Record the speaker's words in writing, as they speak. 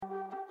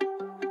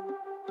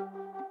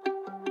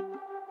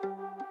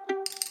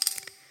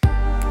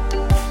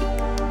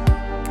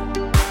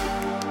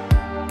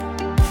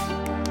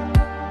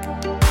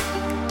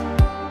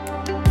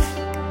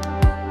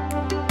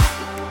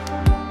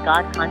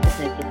God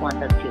consciousness just wants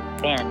us to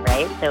expand,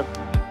 right? So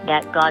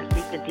that God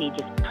frequency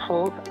just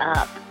pulls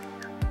up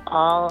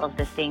all of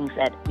the things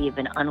that we've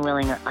been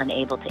unwilling or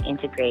unable to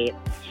integrate.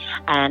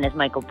 And as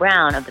Michael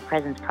Brown of the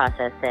Presence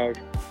Process says,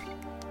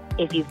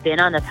 if you've been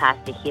on the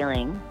path to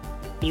healing,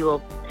 you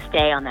will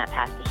stay on that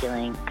path to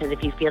healing, because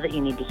if you feel that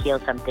you need to heal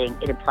something,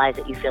 it implies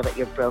that you feel that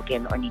you're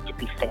broken or need to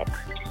be fixed.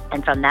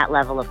 And from that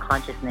level of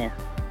consciousness,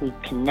 we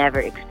can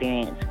never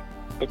experience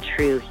the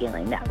true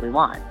healing that we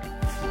want.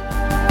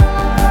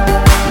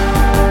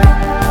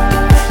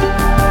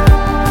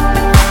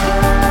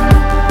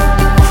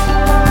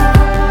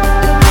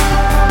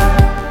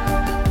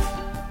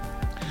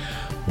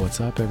 What's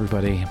up,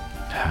 everybody?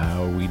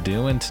 How are we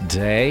doing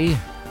today?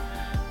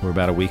 We're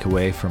about a week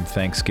away from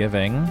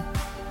Thanksgiving.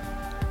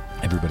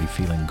 Everybody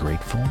feeling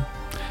grateful?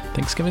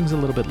 Thanksgiving's a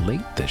little bit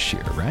late this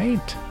year,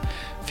 right?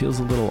 Feels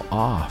a little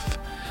off.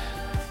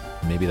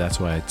 Maybe that's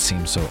why it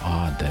seems so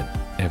odd that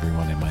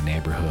everyone in my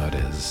neighborhood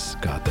has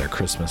got their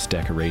Christmas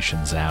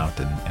decorations out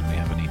and we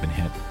haven't even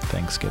hit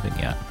Thanksgiving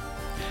yet.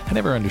 I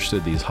never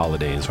understood these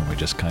holidays when we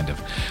just kind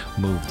of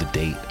move the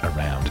date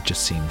around. It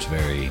just seems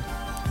very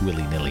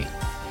willy-nilly,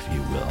 if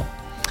you will.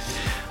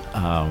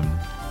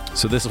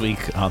 So this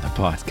week on the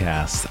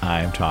podcast,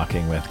 I'm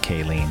talking with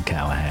Kayleen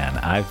Callahan.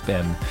 I've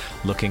been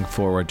looking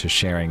forward to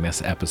sharing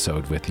this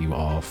episode with you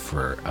all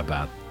for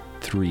about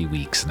 3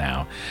 weeks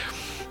now.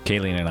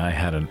 Kayleen and I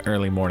had an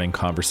early morning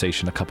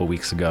conversation a couple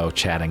weeks ago,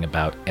 chatting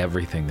about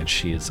everything that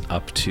she is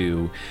up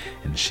to,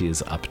 and she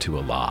is up to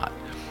a lot.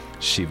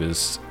 She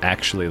was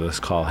actually, this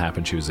call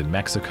happened, she was in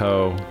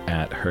Mexico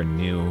at her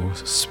new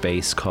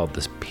space called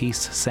the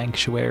Peace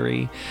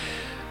Sanctuary.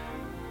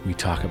 We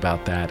talk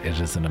about that. It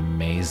is an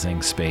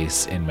amazing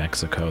space in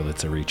Mexico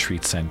that's a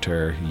retreat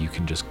center. You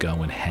can just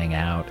go and hang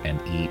out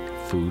and eat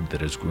food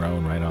that is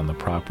grown right on the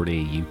property.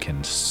 You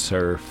can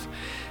surf.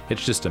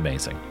 It's just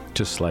amazing,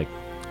 just like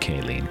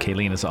Kayleen.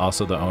 Kayleen is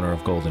also the owner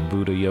of Golden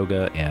Buddha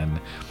Yoga in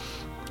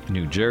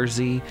New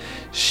Jersey.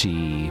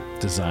 She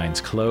designs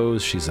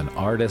clothes. She's an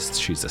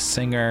artist. She's a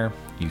singer.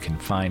 You can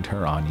find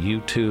her on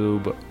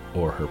YouTube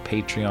or her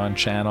Patreon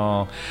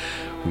channel.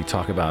 We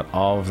talk about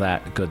all of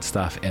that good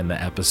stuff in the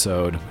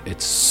episode.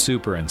 It's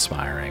super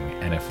inspiring.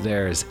 And if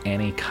there is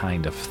any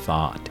kind of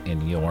thought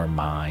in your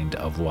mind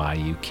of why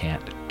you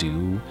can't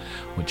do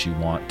what you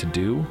want to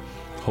do,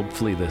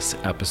 hopefully this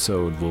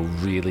episode will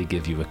really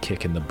give you a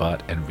kick in the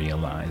butt and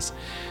realize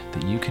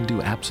that you can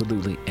do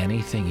absolutely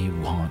anything you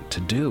want to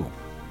do.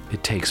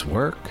 It takes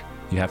work.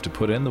 You have to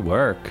put in the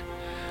work,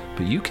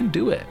 but you can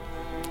do it.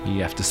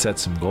 You have to set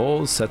some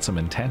goals, set some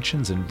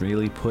intentions, and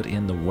really put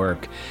in the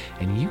work,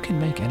 and you can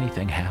make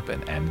anything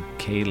happen. And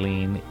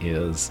Kayleen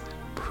is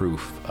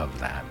proof of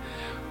that.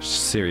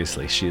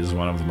 Seriously, she is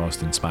one of the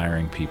most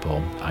inspiring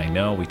people I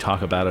know. We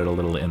talk about it a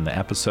little in the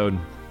episode.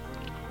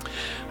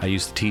 I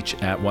used to teach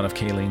at one of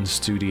Kayleen's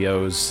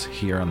studios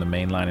here on the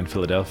main line in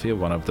Philadelphia,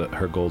 one of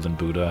her Golden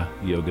Buddha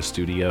yoga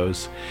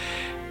studios.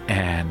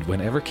 And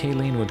whenever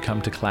Kayleen would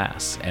come to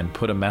class and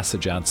put a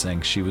message out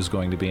saying she was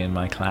going to be in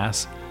my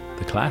class,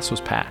 the class was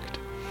packed.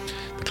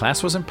 The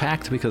class wasn't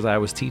packed because I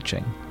was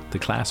teaching. The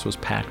class was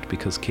packed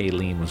because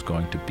Kayleen was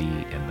going to be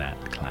in that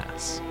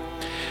class.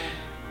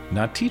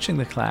 Not teaching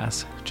the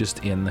class,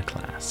 just in the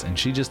class. And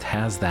she just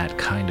has that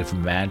kind of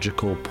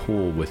magical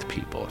pull with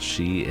people.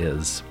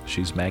 She's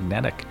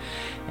magnetic,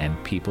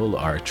 and people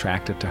are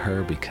attracted to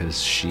her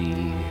because she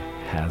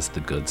has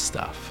the good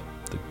stuff.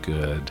 The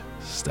good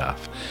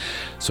stuff.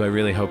 So I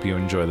really hope you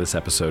enjoy this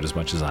episode as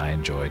much as I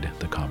enjoyed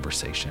the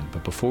conversation.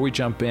 But before we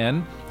jump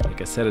in, like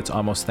I said, it's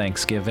almost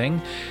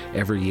Thanksgiving.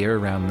 Every year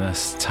around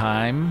this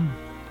time,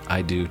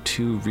 I do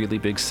 2 really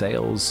big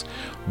sales,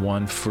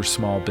 one for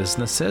small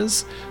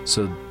businesses.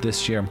 So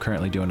this year I'm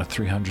currently doing a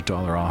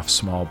 $300 off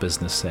small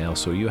business sale.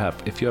 So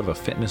if you have a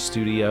fitness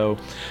studio,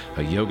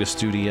 a yoga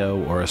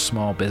studio, or a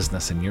small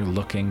business and you're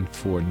looking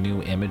for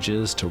new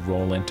images to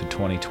roll into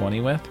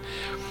 2020 with,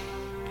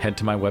 head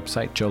to my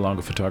website,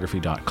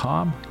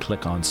 joelongophotography.com,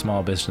 click on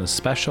Small Business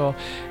Special,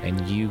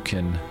 and you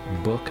can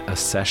book a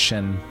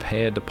session,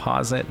 pay a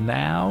deposit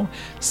now,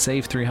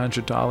 save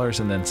 $300,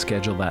 and then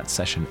schedule that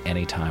session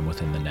anytime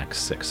within the next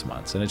 6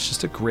 months. And it's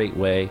just a great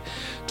way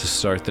to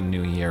start the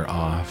new year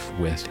off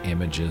with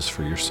images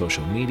for your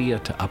social media,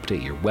 to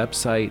update your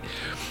website.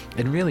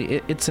 And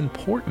really, it's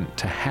important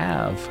to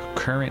have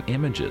current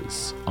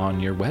images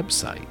on your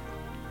website,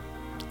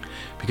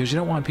 because you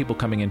don't want people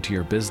coming into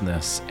your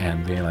business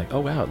and being like, oh,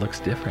 wow, it looks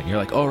different. You're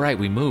like, oh, right,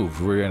 we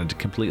moved. We're in a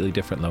completely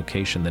different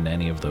location than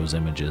any of those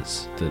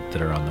images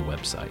that are on the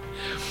website.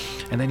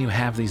 And then you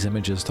have these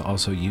images to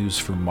also use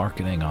for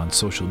marketing on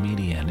social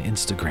media and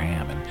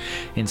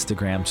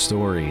Instagram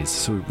stories.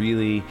 So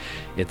really,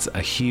 it's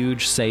a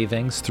huge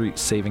savings,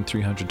 saving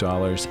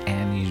 $300,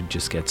 and you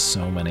just get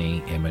so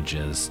many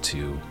images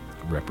to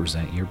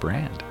represent your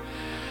brand.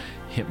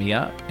 Hit me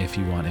up if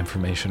you want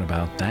information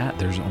about that.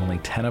 There's only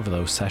 10 of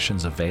those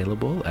sessions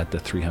available at the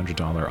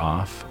 $300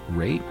 off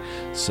rate,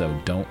 so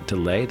don't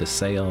delay. The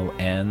sale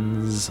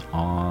ends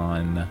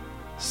on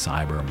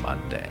Cyber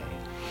Monday.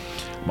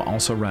 I'm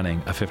also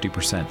running a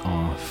 50%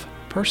 off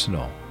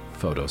personal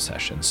photo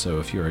sessions. So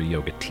if you're a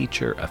yoga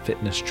teacher, a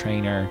fitness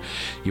trainer,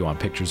 you want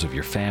pictures of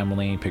your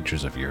family,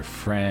 pictures of your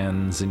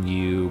friends and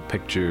you,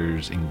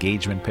 pictures,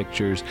 engagement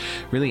pictures,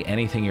 really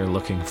anything you're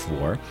looking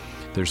for.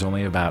 There's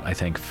only about, I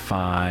think,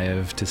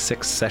 5 to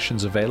 6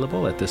 sessions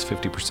available at this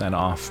 50%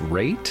 off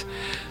rate.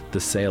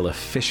 The sale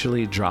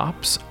officially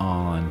drops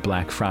on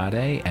Black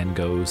Friday and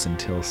goes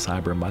until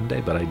Cyber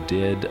Monday, but I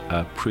did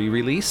a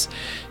pre-release.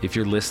 If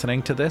you're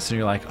listening to this and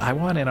you're like, I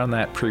want in on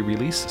that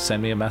pre-release,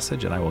 send me a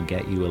message and I will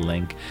get you a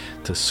link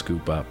to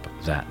scoop up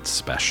that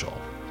special.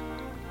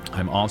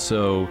 I'm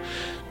also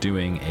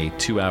doing a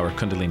 2-hour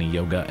Kundalini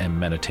yoga and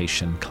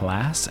meditation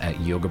class at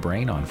Yoga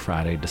Brain on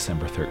Friday,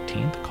 December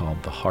 13th,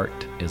 called The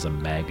Heart is a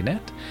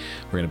Magnet.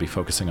 We're going to be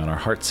focusing on our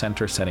heart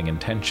center, setting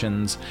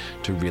intentions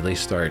to really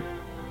start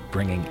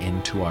bringing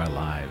into our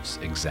lives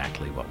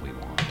exactly what we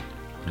want.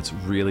 It's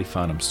really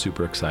fun. I'm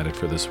super excited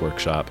for this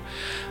workshop.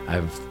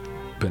 I've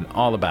been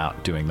all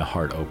about doing the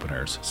heart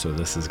openers, so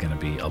this is going to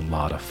be a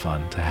lot of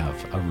fun to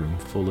have a room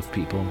full of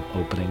people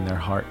opening their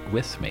heart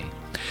with me.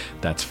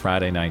 That's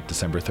Friday night,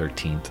 December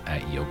 13th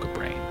at Yoga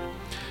Brain.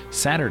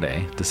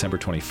 Saturday, December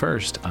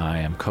 21st, I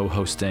am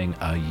co-hosting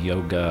a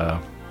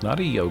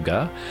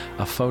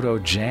photo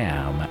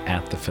jam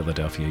at the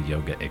Philadelphia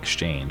Yoga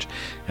Exchange.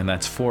 And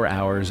that's 4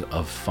 hours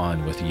of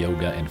fun with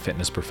yoga and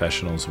fitness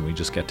professionals. And we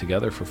just get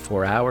together for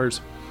 4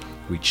 hours.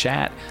 We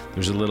chat.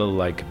 There's a little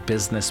like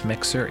business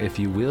mixer, if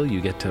you will.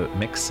 You get to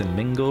mix and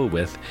mingle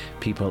with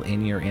people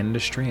in your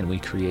industry, and we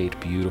create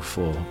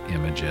beautiful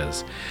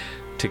images.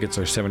 Tickets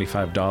are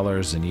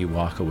 $75, and you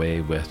walk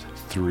away with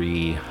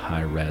 3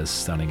 high-res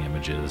stunning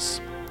images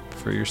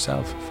for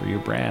yourself, for your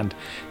brand.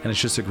 And it's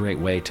just a great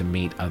way to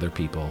meet other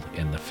people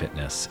in the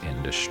fitness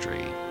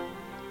industry.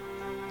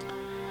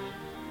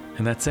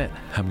 And that's it.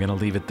 I'm going to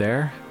leave it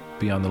there.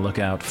 Be on the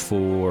lookout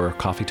for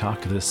Coffee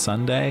Talk this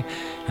Sunday,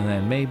 and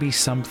then maybe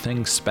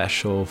something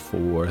special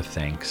for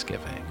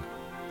Thanksgiving.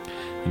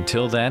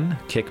 Until then,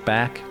 kick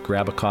back,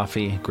 grab a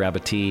coffee, grab a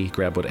tea,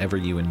 grab whatever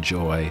you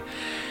enjoy,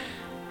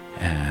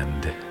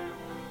 and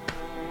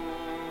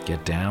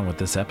get down with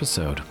this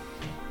episode.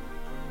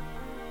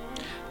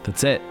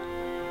 That's it.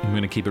 I'm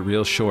going to keep it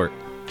real short.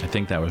 I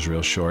think that was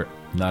real short.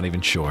 Not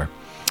even sure.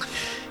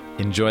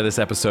 Enjoy this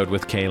episode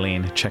with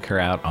Kayleen. Check her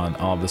out on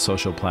all the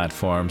social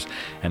platforms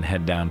and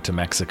head down to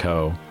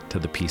Mexico to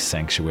the Peace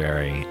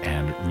Sanctuary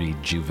and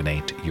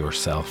rejuvenate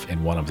yourself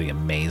in one of the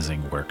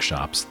amazing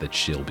workshops that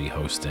she'll be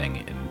hosting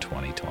in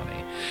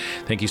 2020.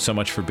 Thank you so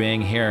much for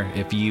being here.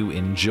 If you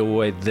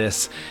enjoyed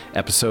this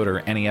episode or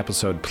any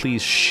episode,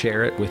 please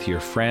share it with your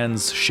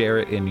friends. Share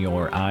it in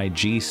your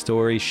IG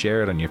story.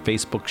 Share it on your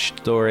Facebook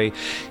story.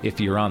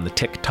 If you're on the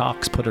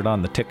TikToks, put it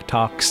on the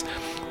TikToks.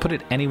 Put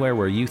it anywhere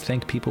where you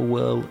think people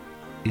will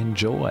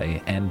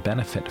enjoy and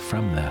benefit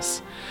from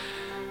this.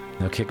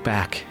 Now kick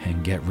back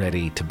and get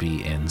ready to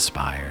be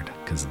inspired,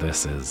 because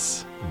this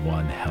is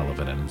one hell of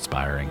an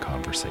inspiring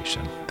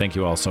conversation. Thank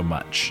you all so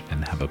much,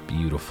 and have a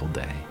beautiful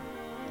day.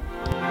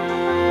 Thank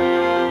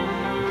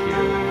you.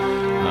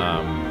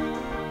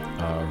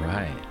 All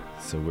right,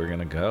 so we're going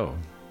to go.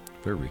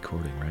 We're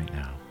recording right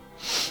now.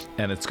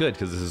 And it's good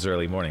because this is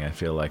early morning. I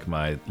feel like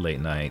my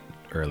late night,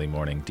 early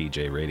morning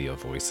DJ radio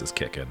voice is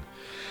kicking.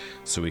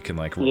 So we can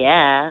like...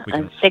 Yeah,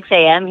 it's 6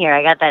 a.m. here.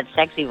 I got that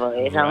sexy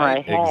voice. Right, I'm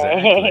like, hey.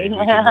 Exactly.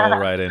 We can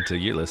roll right into...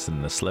 You're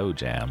listening to Slow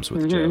Jams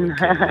with Joe and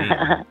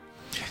Kayleen.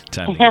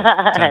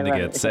 Time to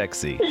get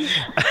sexy.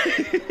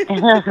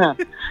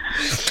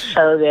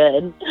 So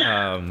good.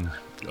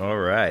 All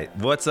right.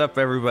 What's up,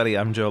 everybody?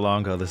 I'm Joe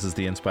Longo. This is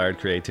the Inspired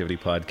Creativity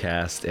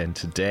Podcast. And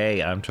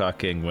today I'm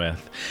talking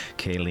with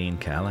Kayleen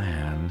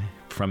Callahan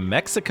from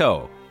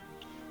Mexico.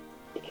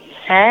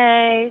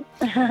 Hey.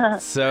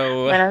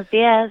 So, Buenos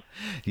dias.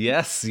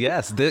 Yes.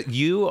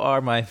 You are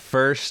my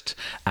first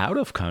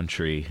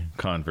out-of-country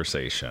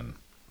conversation,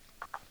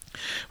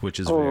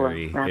 which is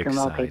very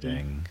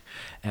exciting.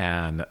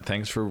 And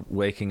thanks for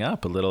waking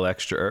up a little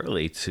extra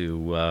early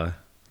to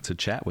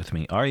chat with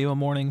me. Are you a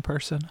morning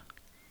person?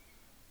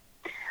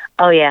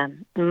 Oh, yeah.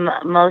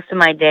 Most of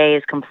my day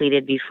is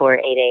completed before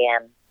 8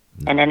 a.m.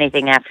 Nice. And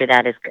anything after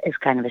that is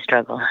kind of a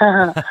struggle.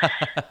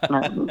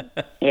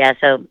 Yeah,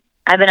 so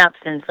I've been up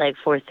since like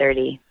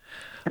 4:30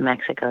 in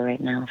Mexico right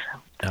now.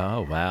 So.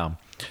 Oh, wow.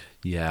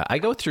 Yeah, I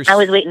go through... I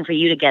was waiting for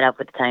you to get up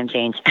with the time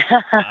change.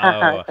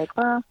 I was like,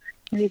 well,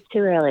 maybe it's too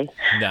early.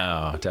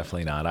 No,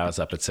 definitely not. I was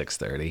up at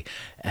 6:30.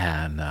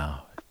 And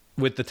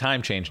with the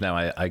time change now,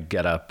 I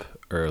get up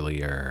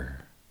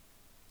earlier,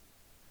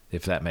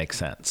 if that makes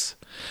sense.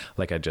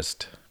 Like I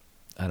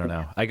don't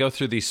know. I go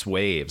through these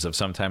waves of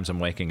sometimes I'm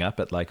waking up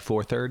at like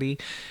 4:30,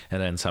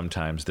 and then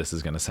sometimes, this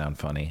is going to sound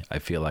funny, I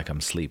feel like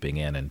I'm sleeping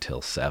in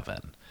until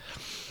 7.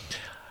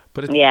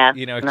 But it, yeah,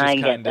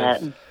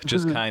 it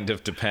just kind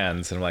of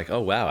depends. And I'm like, oh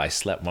wow, I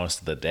slept most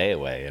of the day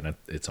away, and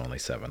it's only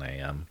 7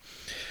 a.m.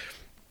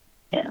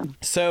 Yeah.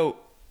 So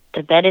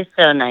The bed is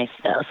so nice,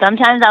 though.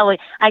 Sometimes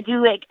I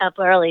do wake up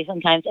early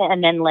sometimes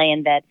and then lay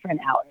in bed for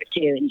an hour or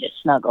two and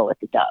just snuggle with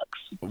the dogs.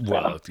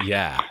 Well,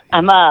 yeah.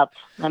 I'm up.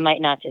 I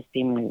might not just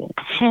be moving.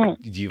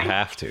 You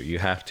have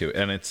to.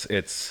 And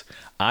it's,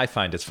 I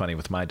find it's funny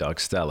with my dog,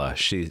 Stella.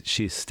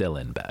 She's still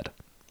in bed.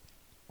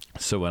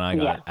 So when I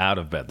got out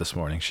of bed this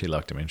morning, she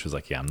looked at me and she was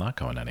like, yeah, I'm not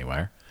going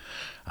anywhere.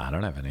 I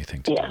don't have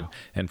anything to do.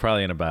 And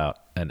probably in about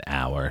an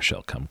hour,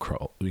 she'll come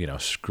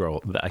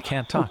scroll. I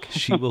can't talk.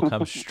 She will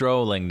come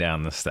strolling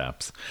down the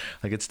steps.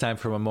 Like, it's time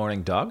for a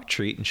morning dog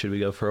treat. And should we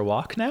go for a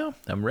walk now?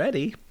 I'm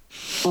ready.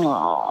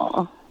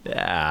 Aww.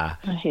 Yeah.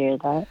 I hear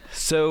that.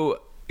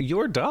 So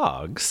your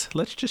dogs,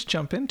 let's just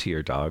jump into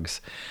your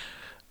dogs.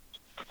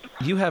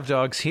 You have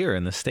dogs here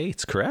in the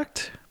States,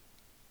 correct?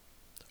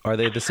 Are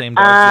they the same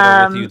dogs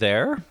that are with you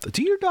there?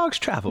 Do your dogs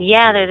travel?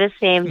 Yeah, they're the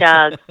same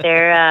dogs.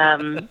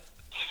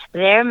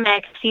 They're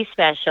Mexi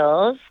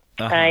Specials.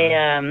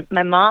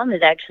 My mom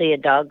is actually a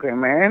dog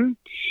groomer,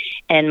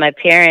 and my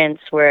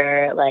parents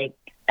were like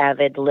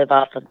avid live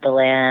off of the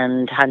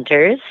land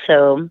hunters.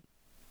 So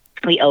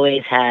we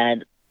always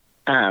had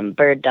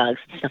bird dogs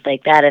and stuff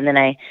like that. And then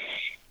I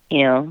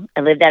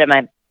lived out of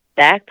my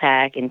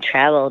backpack and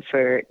traveled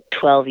for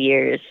 12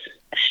 years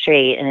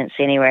straight and didn't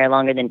stay anywhere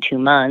longer than 2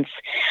 months.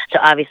 So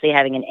obviously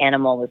having an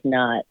animal was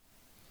not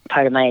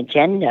part of my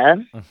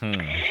agenda.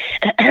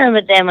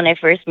 But then when I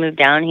first moved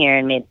down here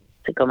and made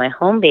Mexico my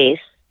home base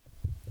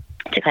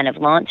to kind of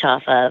launch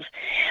off of,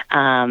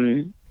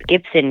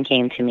 Gibson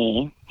came to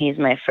me. He's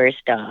my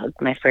first dog,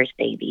 my first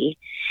baby.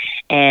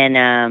 And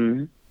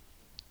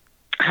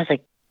I was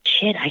like,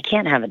 shit, I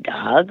can't have a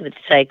dog.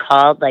 So I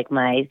called like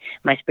my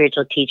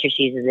spiritual teacher.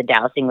 She uses the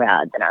dowsing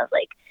rods. And I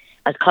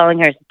was calling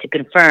her to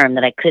confirm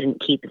that I couldn't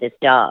keep this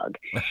dog.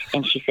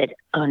 And she said,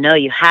 oh no,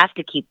 you have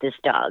to keep this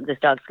dog. This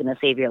dog's going to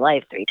save your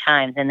life 3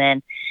 times. And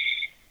then,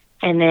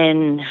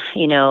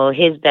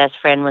 his best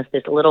friend was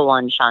this little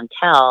one,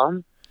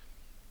 Chantel,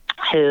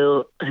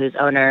 whose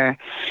owner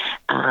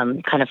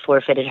kind of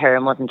forfeited her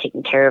and wasn't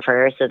taking care of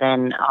her. So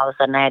then all of a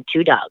sudden I had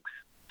 2 dogs.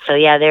 So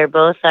yeah, they're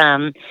both,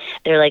 they're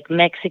like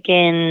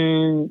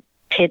Mexican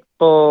pit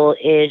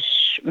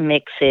bull-ish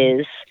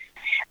mixes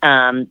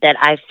that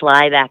I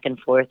fly back and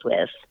forth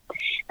with.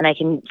 And I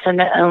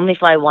only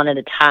fly one at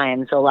a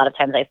time. So a lot of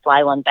times I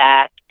fly one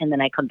back and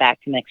then I come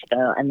back to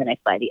Mexico and then I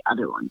fly the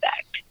other one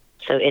back.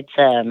 So it's,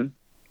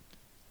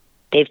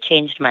 they've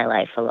changed my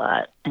life a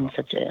lot in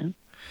such a,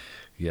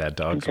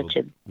 dogs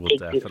will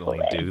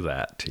definitely do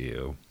that to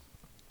you.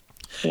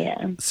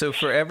 Yeah. So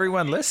for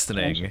everyone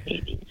listening,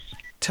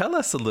 tell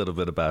us a little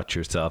bit about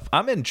yourself.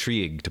 I'm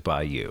intrigued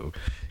by you,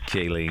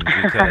 Kayleen,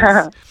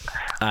 because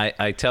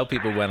I tell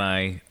people when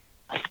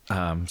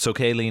so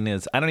Kayleen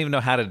is, I don't even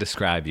know how to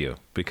describe you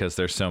because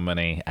there's so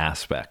many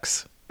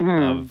aspects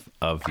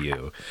of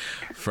you,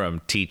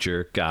 from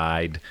teacher,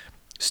 guide,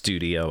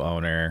 studio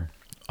owner,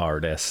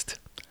 artist.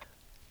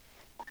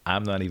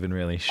 I'm not even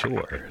really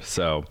sure.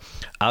 So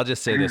I'll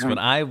just say this. When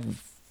I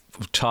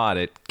taught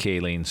at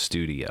Kayleen's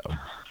studio,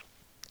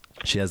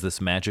 she has this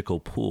magical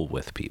pool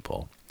with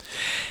people.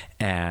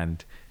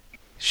 And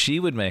she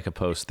would make a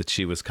post that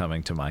she was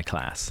coming to my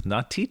class,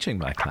 not teaching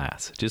my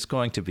class, just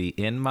going to be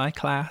in my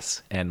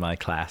class, and my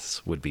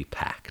class would be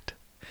packed.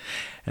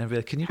 And I'd be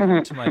like, can you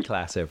come to my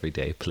class every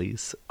day,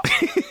 please?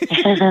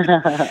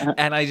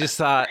 And I just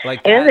thought, like,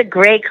 it was a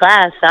great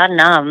class, Sat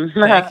Nam.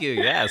 Thank you.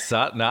 Yeah,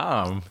 Sat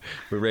Nam.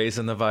 We're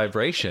raising the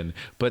vibration.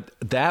 But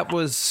that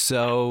was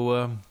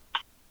so,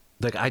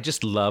 I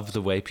just love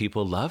the way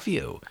people love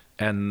you.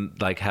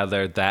 And like how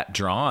they're that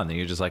drawn. And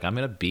you're just like, I'm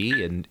going to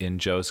be in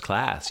Joe's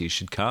class. You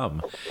should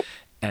come.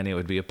 And it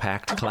would be a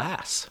packed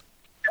class.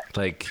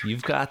 Like,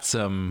 you've got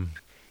some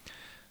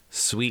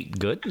sweet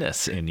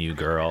goodness in you,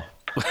 girl.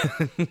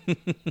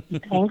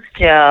 Thanks,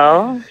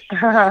 Joe.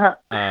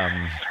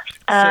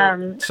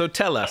 So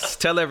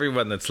tell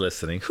everyone that's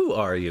listening, who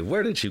are you?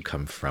 Where did you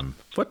come from?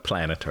 What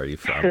planet are you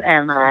from? Who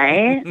am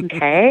I?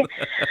 Okay.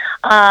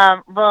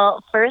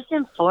 Well, first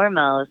and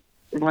foremost,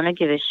 I want to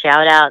give a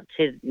shout out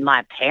to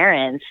my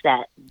parents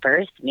that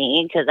birthed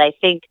me, because I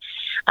think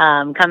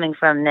coming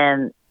from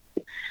them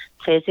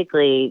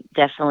physically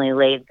definitely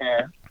laid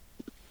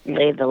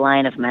the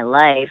line of my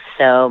life.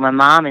 So my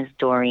mom is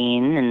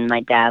Doreen and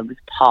my dad was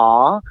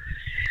Paul.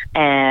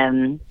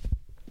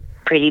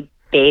 Pretty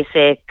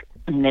basic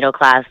middle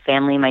class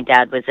family. My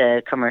dad was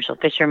a commercial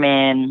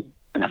fisherman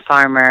and a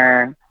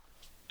farmer.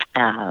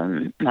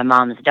 My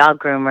mom's a dog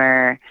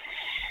groomer.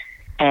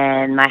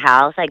 And my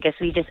house, I guess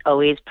we just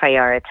always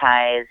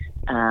prioritize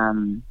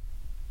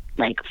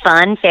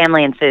fun,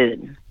 family, and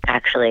food,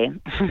 actually.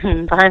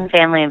 Fun,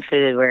 family, and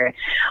food were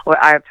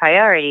our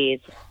priorities.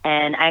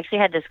 And I actually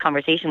had this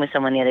conversation with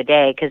someone the other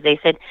day because they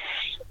said,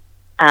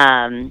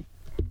 Kayleen,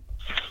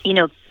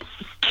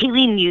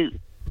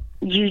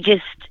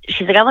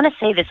 she's like, I want to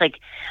say this, like,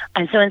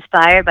 I'm so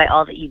inspired by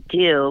all that you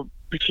do,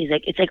 but she's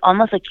like, it's like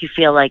almost like you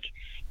feel like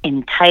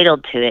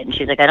entitled to it. And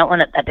she's like, I don't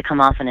want that to come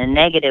off in a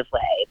negative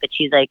way, but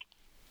she's like,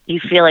 you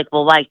feel like,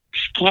 well, why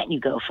can't you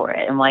go for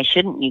it? And why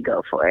shouldn't you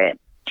go for it?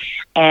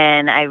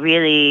 And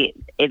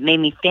it made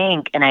me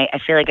think, and I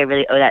feel like I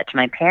really owe that to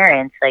my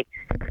parents. Like,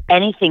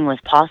 anything was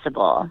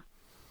possible.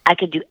 I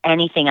could do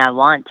anything I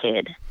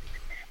wanted,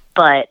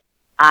 but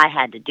I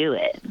had to do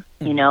it.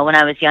 You know, when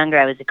I was younger,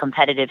 I was a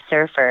competitive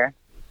surfer,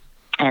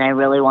 and I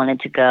really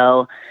wanted to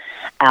go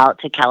out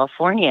to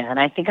California. And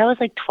I think I was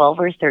like 12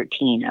 or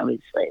 13. I was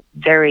like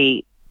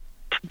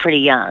pretty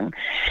young.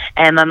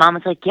 And my mom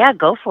was like, yeah,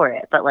 go for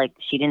it. But like,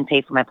 she didn't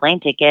pay for my plane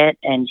ticket,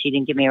 and she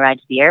didn't give me a ride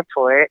to the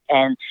airport.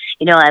 And,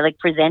 you know, I like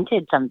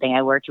presented something.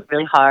 I worked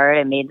really hard.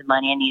 I made the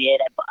money I needed.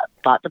 I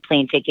bought the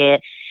plane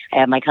ticket. I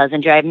had my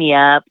cousin drive me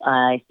up.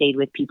 I stayed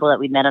with people that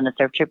we'd met on a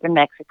surf trip in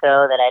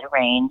Mexico that I'd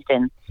arranged.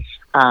 And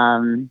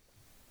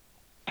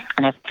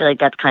I feel like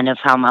that's kind of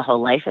how my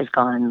whole life has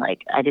gone.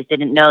 Like, I just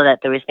didn't know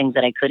that there was things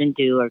that I couldn't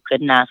do or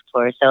couldn't ask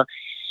for. So,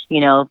 you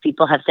know,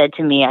 people have said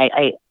to me,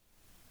 I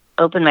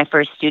opened my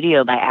first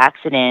studio by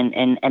accident,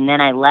 and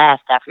then I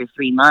left after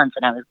 3 months,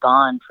 and I was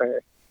gone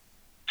for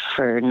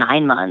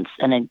 9 months,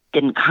 and I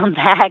didn't come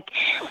back.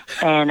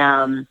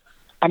 And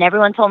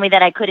everyone told me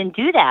that I couldn't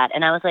do that.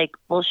 And I was like,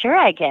 well, sure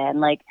I can.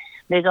 Like,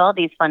 there's all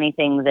these funny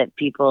things that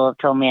people have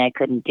told me I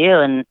couldn't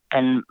do.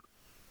 And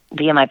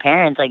via my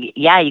parents, like,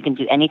 yeah, you can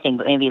do anything,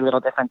 but maybe a little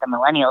different than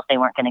millennials. They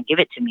weren't going to give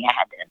it to me. I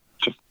had to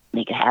just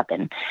make it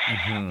happen.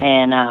 Mm-hmm.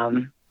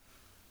 And,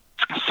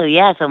 so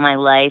my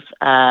life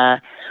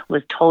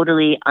was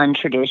totally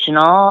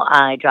untraditional.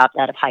 I dropped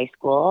out of high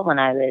school when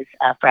I was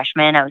a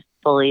freshman. I was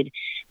bullied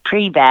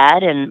pretty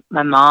bad, and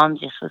my mom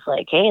just was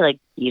like, hey, like,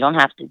 you don't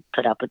have to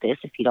put up with this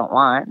if you don't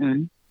want.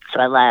 And so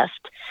I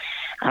left.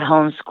 I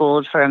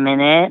homeschooled for a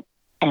minute,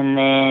 and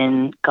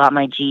then got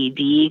my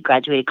GED,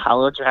 graduated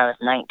college when I was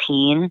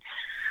 19.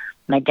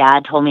 My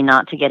dad told me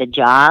not to get a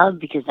job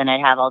because then I'd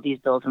have all these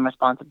bills and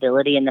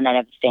responsibility, and then I'd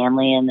have a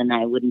family, and then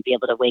I wouldn't be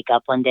able to wake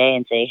up one day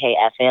and say, hey,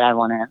 F it, I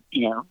want to,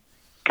 you know,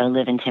 go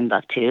live in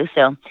Timbuktu.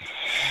 So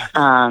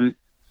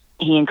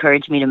he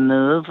encouraged me to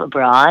move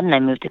abroad, and I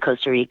moved to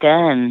Costa Rica,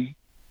 and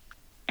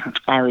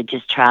I would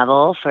just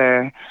travel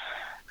for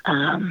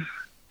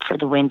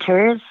the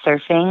winters,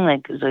 surfing.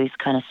 Like, it was always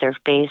kind of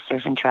surf-based,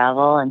 surf and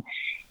travel, and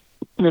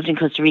lived in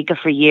Costa Rica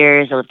for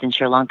years. I lived in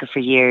Sri Lanka for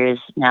years.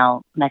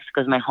 Now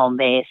Mexico's my home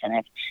base, and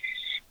I've,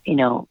 you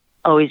know,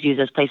 always used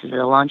those places as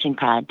a launching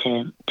pad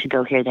to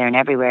go here, there, and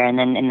everywhere. And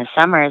then in the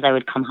summers, I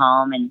would come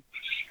home and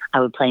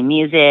I would play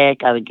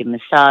music. I would give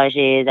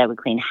massages. I would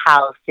clean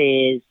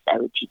houses. I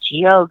would teach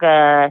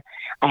yoga.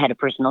 I had a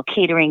personal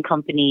catering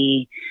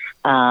company.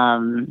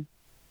 I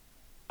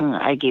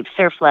gave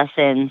surf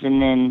lessons, and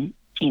then,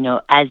 you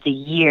know, as the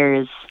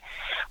years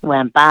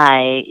went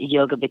by,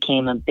 yoga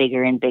became a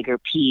bigger and bigger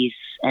piece,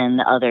 and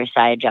the other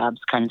side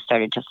jobs kind of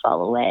started to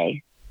fall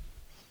away.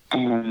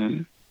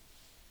 And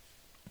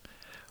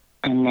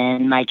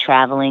then my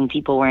traveling,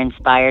 people were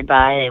inspired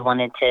by. They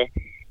wanted to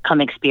come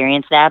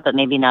experience that, but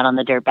maybe not on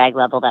the dirtbag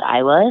level that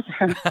I was.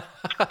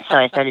 So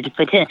I started to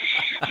put in.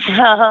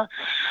 So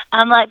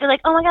I'm like, they're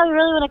like, oh my God, we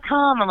really want to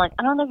come. I'm like,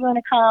 I don't know if we want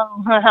to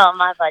come on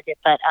my budget,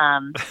 but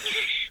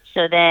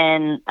so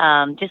then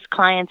just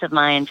clients of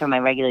mine from my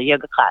regular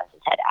yoga classes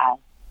had asked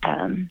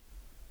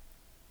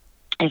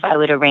if I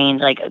would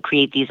arrange, like,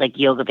 create these like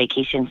yoga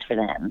vacations for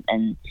them.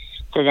 And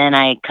so then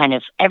I kind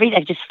of,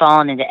 I've just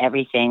fallen into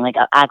everything. Like,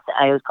 I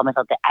always call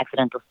myself the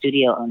accidental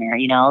studio owner,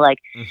 you know, like,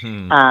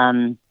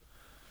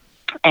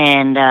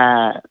 and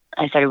I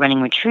started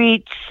running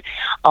retreats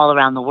all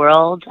around the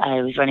world.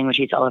 I was running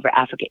retreats all over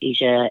Africa,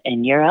 Asia,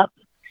 and Europe,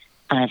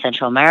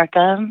 Central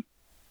America.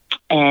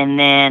 And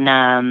then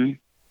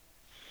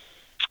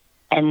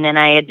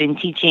I had been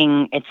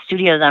teaching at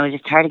studios. I was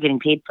just tired of getting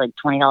paid for like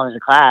 $20 a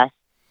class,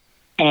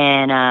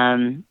 and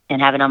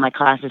having all my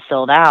classes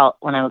sold out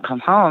when I would come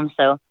home.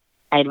 So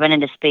I'd run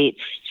into space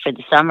for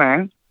the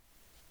summer,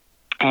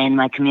 and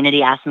my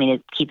community asked me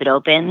to keep it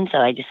open. So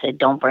I just said,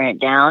 don't burn it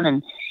down,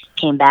 and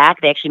came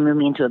back. They actually moved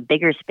me into a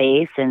bigger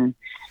space. And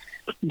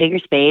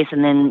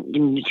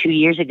then 2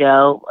 years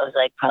ago, it was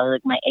like probably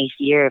like my 8th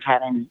year of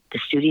having the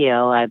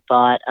studio, I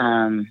bought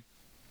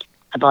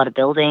a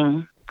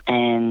building,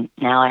 and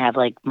now I have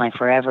like my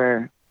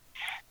forever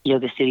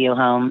yoga studio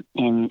home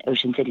in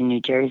Ocean City,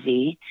 New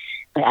Jersey.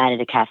 I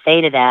added a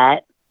cafe to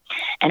that,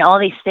 and all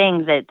these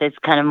things that's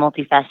kind of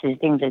multifaceted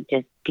things that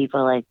just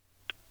people are like,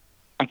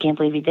 I can't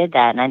believe you did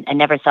that. And I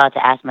never thought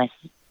to ask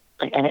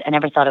I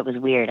never thought it was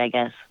weird, I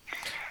guess.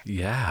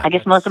 Yeah. I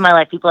guess most of my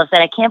life people have said,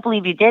 I can't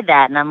believe you did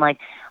that. And I'm like,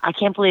 I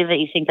can't believe that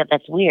you think that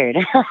that's weird.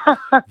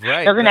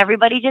 Right. Doesn't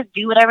everybody just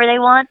do whatever they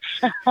want?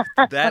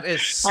 That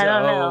is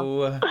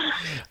so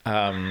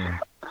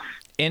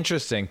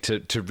interesting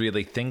to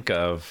really think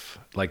of,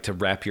 like, to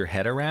wrap your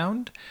head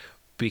around,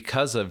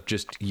 because of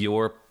just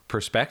your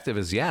perspective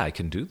is, yeah, I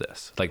can do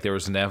this. Like, there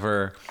was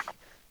never...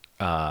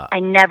 I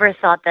never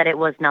thought that it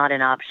was not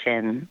an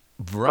option.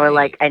 Right. Or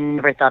like, I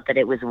never thought that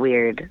it was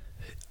weird.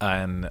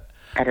 And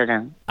I don't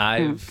know.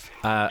 I've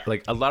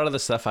like, a lot of the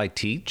stuff I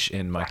teach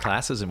in my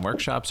classes and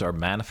workshops are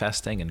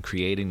manifesting and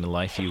creating the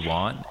life you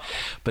want,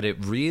 but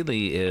it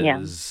really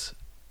is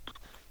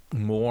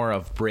more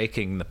of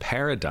breaking the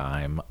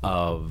paradigm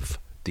of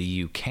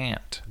you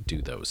can't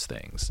do those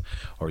things,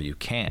 or you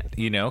can't,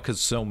 because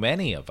so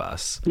many of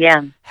us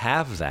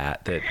have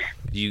that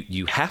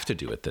you have to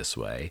do it this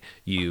way.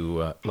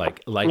 You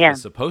like life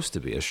is supposed to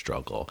be a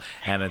struggle,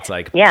 and it's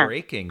like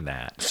breaking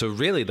that. So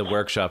really the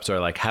workshops are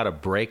like how to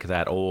break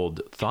that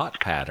old thought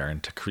pattern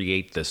to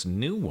create this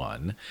new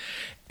one.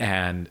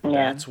 And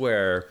that's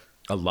where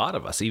a lot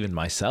of us, even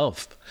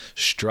myself,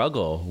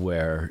 struggle,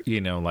 where,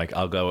 like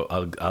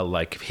I'll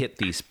like hit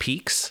these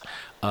peaks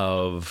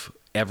of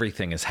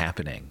everything is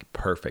happening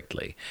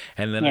perfectly.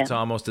 And then it's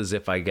almost as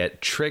if I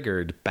get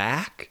triggered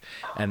back,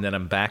 and then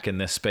I'm back in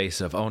this space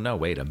of, oh no,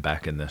 wait, I'm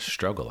back in this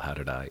struggle. How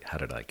did I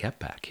get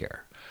back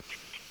here?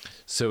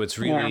 So it's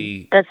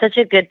really, that's such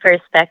a good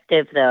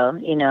perspective though.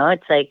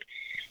 It's like,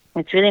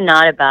 it's really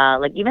not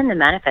about, like, even the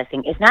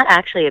manifesting, it's not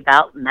actually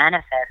about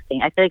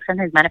manifesting. I feel like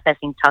sometimes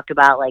manifesting talked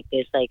about like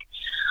this, like,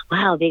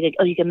 wow, they like,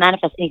 oh, you can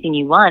manifest anything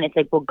you want. It's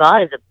like, well,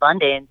 God is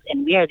abundance,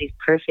 and we are these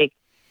perfect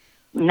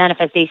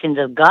manifestations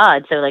of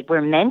God. So like,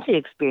 we're meant to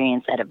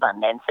experience that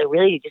abundance. So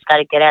really, you just got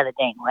to get out of the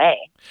dang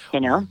way,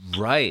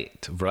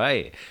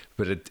 Right.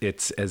 But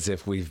it's as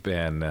if we've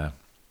been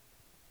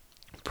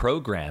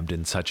programmed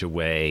in such a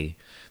way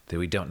that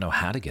we don't know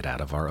how to get out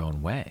of our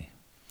own way.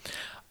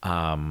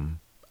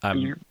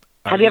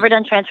 Have you ever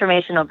done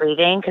transformational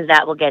breathing? Because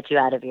that will get you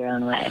out of your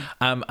own way.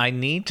 I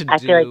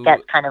feel like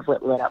that's kind of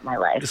what lit up my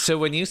life. So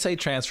when you say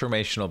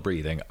transformational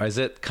breathing, is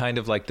it kind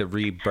of like the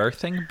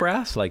rebirthing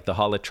breath, like the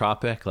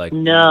holotropic? Like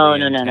No.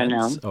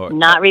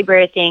 Not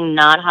rebirthing,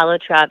 not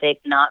holotropic,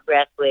 not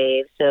breath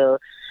wave. So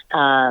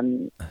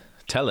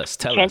Tell us.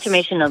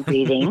 Transformational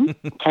breathing.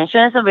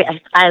 Transformational breathing.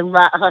 I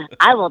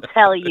will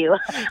tell you.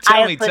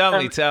 Tell me.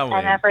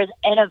 And I first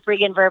in a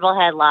freaking verbal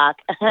headlock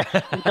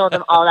and told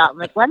them all that. I'm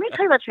like, let me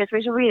tell you about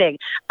transformational breathing.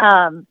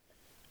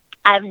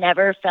 I've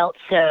never felt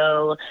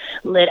so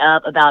lit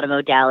up about a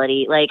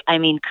modality. Like, I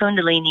mean,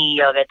 Kundalini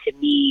yoga to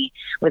me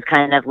was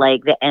kind of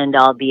like the end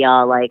all be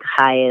all, like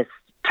highest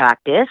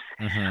practice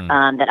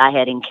that I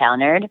had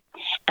encountered.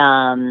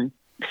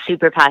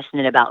 Super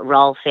passionate about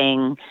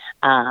Rolfing.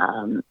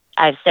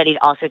 I've studied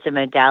all sorts of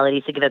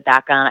modalities. To give a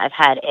background, I've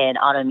had an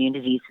autoimmune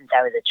disease since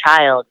I was a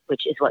child,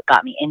 which is what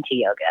got me into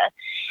yoga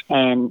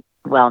and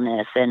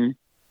wellness. And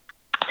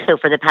so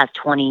for the past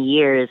 20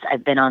 years,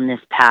 I've been on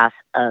this path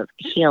of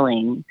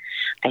healing,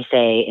 I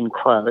say in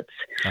quotes,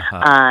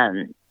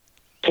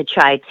 to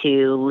try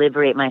to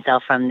liberate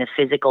myself from the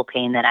physical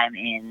pain that I'm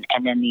in,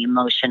 and then the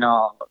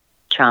emotional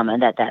trauma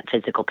that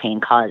physical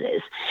pain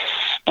causes.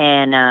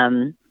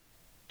 And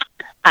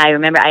I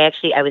remember I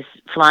was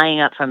flying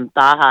up from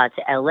Baja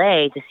to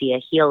LA to see a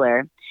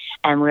healer,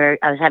 and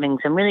I was having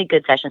some really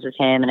good sessions with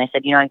him. And I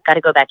said, I've got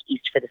to go back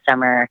east for the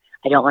summer.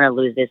 I don't want to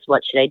lose this.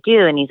 What should I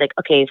do? And he's like,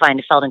 okay, find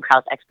a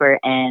Feldenkrais expert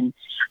and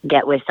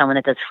get with someone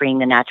that does freeing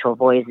the natural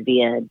voice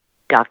via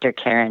Dr.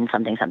 Karen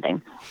something.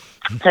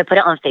 So I put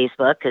it on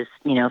Facebook because,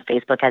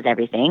 Facebook has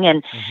everything.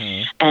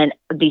 And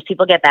these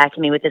people get back to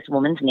me with this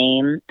woman's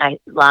name. I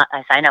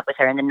sign up with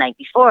her. And the night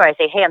before I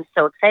say, hey, I'm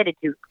so excited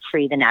to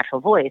free the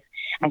natural voice.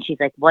 And she's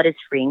like, what is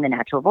freeing the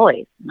natural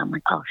voice? And I'm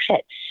like, oh,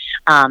 shit.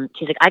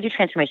 She's like, I do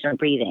transformational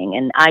breathing.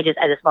 And I just,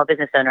 as a small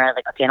business owner, I was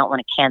like, okay, I don't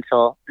want to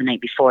cancel the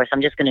night before. So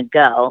I'm just going to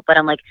go. But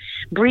I'm like,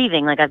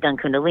 breathing, like I've done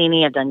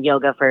Kundalini, I've done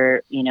yoga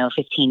for,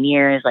 15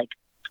 years. Like,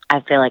 I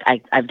feel like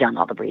I've done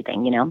all the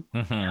breathing,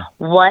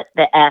 What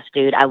the F,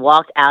 dude? I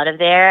walked out of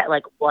there.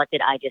 Like, what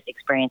did I just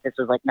experience? This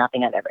was like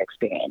nothing I've ever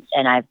experienced.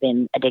 And I've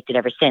been addicted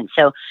ever since.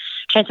 So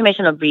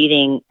transformational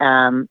breathing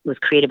was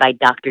created by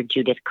Dr.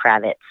 Judith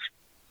Kravitz.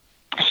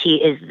 She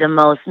is the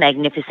most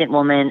magnificent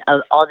woman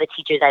of all the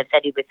teachers I've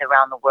studied with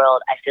around the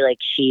world. I feel like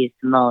she's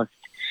the most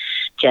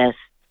just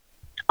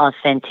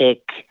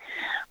authentic,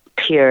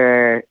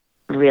 pure,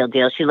 real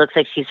deal. She looks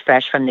like she's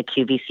fresh from the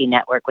QVC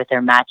network with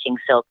her matching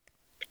silk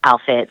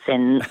outfits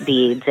and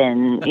beads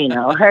and,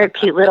 her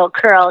cute little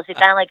curls. She's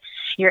kind of like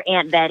your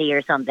Aunt Betty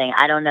or something.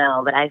 I don't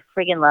know, but I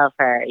friggin' love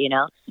her,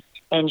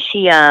 And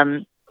she,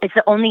 it's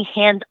the only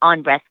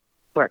hands-on breath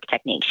work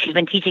technique. She's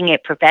been teaching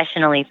it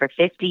professionally for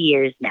 50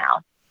 years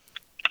now.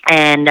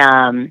 And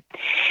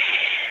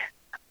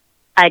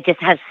I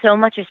just have so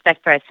much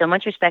respect for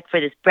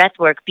this breath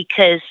work,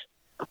 because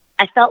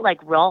I felt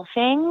like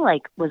Rolfing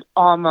was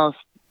almost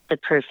the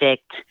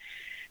perfect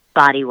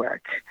body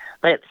work,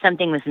 but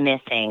something was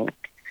missing.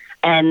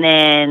 And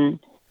then,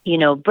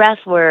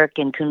 breath work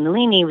and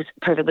Kundalini was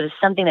perfect, but it's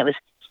something that was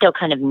still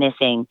kind of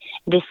missing.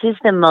 This is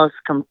the most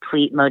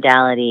complete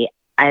modality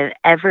I've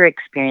ever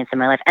experienced in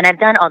my life. And I've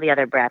done all the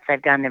other breaths.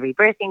 I've done the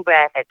rebirthing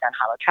breath. I've done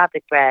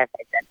holotropic breath.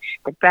 I've done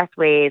the breath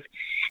wave.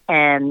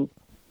 And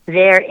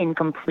they're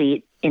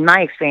incomplete in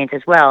my experience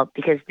as well,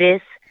 because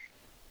this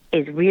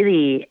is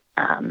really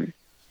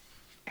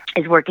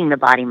is working the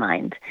body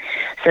mind.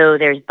 So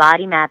there's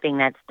body mapping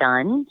that's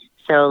done.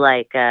 So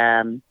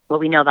what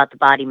we know about the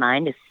body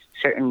mind is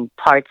certain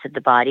parts of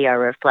the body are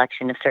a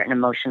reflection of certain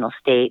emotional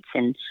states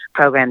and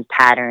programmed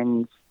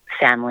patterns,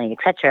 family,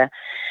 etc.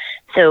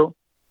 So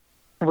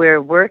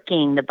we're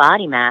working the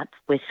body map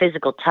with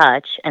physical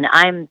touch, and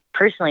I'm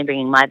personally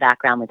bringing my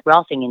background with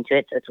Rolfing into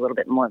it, so it's a little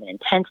bit more of an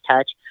intense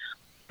touch.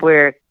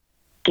 we're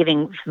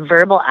giving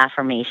verbal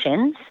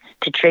affirmations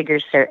to trigger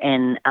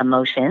certain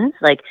emotions.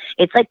 Like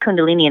it's like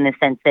Kundalini in the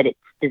sense that it's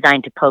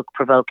designed to poke,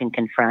 provoke, and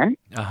confront.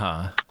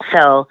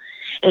 So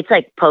it's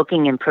like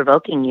poking and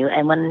provoking you.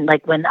 And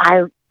when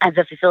I, as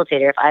a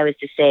facilitator, if I was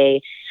to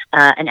say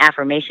an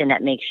affirmation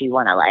that makes you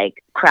want to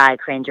like cry,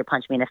 cringe, or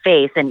punch me in the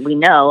face, and we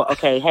know,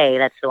 okay, hey,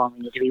 that's the one we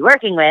need to be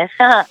working with.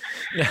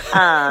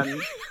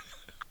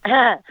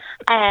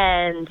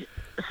 And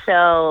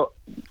so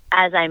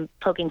as I'm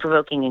poking,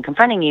 provoking, and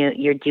confronting you,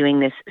 you're doing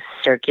this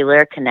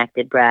circular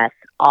connected breath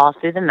all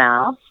through the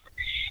mouth.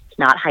 It's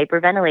not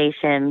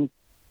hyperventilation.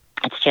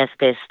 It's just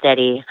this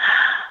steady.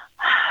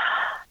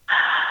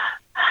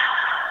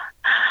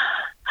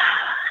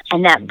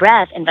 And that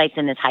breath invites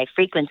in this high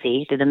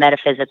frequency through the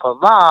metaphysical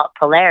law of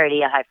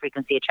polarity. A high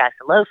frequency attracts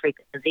a low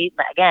frequency.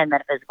 But again,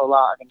 metaphysical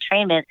law of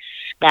entrainment,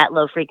 that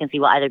low frequency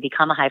will either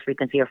become a high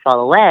frequency or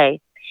fall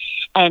away.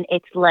 And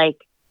it's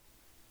like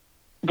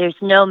there's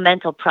no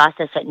mental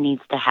process that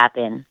needs to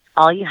happen.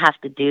 All you have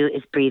to do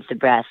is breathe the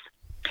breath.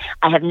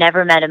 I have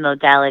never met a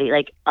modality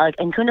like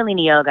in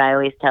Kundalini Yoga. I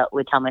always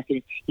would tell my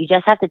students, you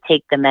just have to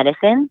take the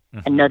medicine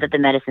and know that the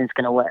medicine's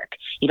going to work.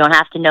 You don't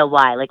have to know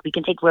why. Like we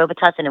can take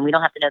Robitussin and we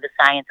don't have to know the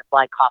science of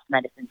why cough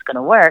medicine's going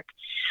to work.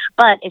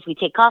 But if we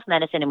take cough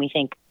medicine and we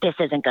think this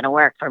isn't going to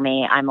work for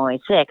me, I'm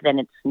always sick, then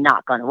it's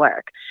not going to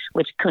work.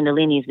 Which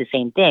Kundalini is the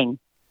same thing.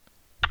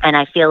 And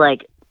I feel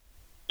like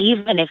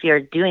even if you're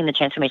doing the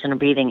transformational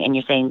breathing and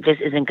you're saying this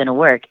isn't going to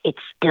work, it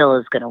still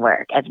is going to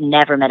work. I've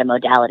never met a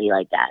modality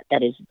like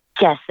that is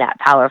just that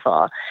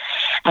powerful.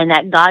 And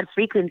that God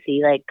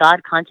frequency, like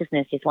God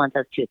consciousness just wants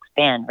us to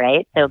expand,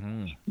 right? So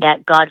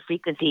that God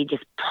frequency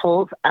just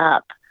pulls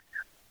up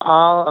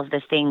all of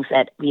the things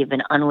that we have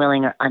been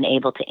unwilling or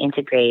unable to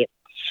integrate.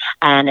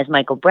 And as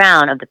Michael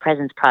Brown of the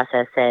Presence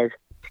Process says,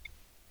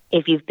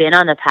 if you've been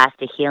on the path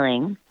to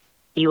healing,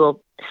 you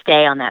will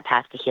stay on that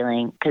path to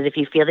healing, because if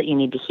you feel that you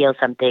need to heal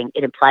something,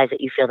 it implies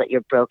that you feel that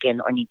you're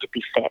broken or need to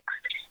be fixed.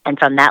 And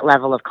from that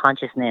level of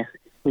consciousness,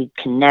 we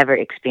can never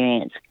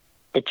experience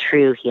the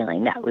true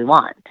healing that we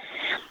want.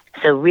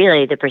 So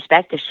really the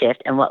perspective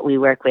shift and what we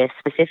work with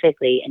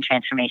specifically in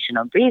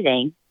transformational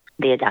breathing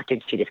via Dr.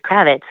 Judith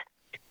Kravitz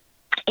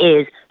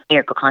is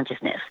miracle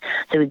consciousness.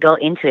 So we go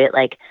into it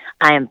like,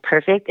 I am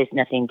perfect. There's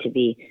nothing to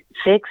be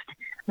fixed.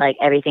 Like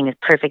everything is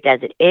perfect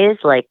as it is.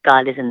 Like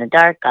God is in the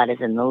dark, God is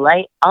in the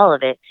light, all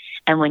of it.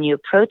 And when you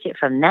approach it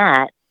from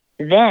that,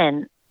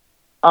 then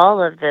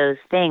all of those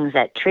things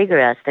that trigger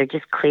us, they're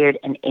just cleared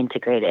and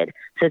integrated.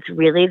 So it's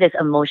really this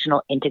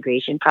emotional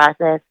integration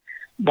process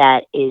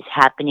that is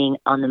happening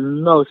on the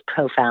most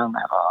profound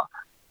level.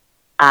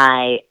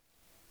 I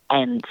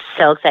am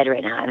so excited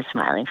right now. I'm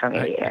smiling from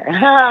ear to ear.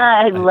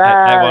 I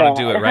want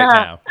to do it right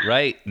now.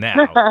 Right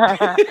now.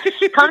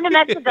 Come to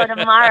Mexico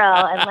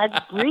tomorrow and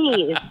let's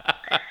breathe.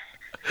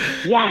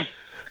 Yes.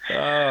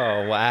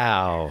 Oh,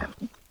 wow.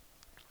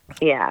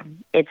 Yeah,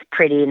 it's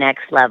pretty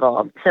next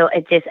level. So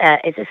it's just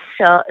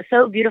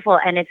so beautiful,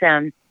 and it's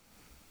whereas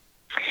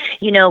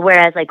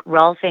like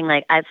rolfing,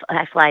 like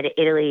I fly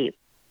to Italy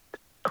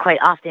quite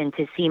often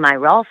to see my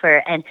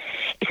rolfer, and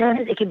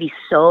sometimes it can be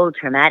so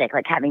traumatic,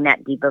 like having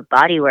that deep of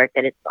body work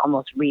that it's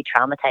almost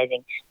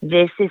re-traumatizing.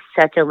 This is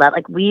such a level,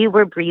 like we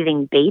were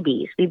breathing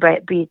babies. We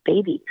breathe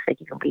babies, like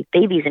you can breathe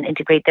babies and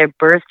integrate their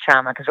birth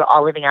trauma, because we're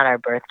all living out our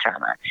birth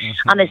trauma.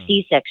 I'm a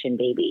C-section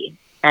baby.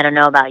 I don't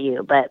know about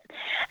you, but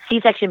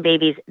C-section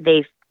babies,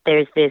 there's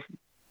this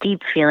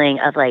deep feeling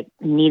of like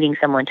needing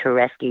someone to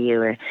rescue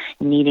you or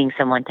needing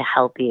someone to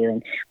help you.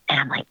 And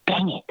I'm like,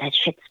 dang it, that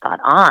shit's spot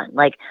on.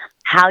 Like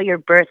how your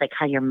birth, like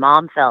how your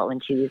mom felt when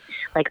she was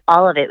like,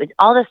 all of it was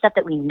all the stuff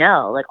that we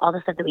know, like all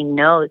the stuff that we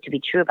know to be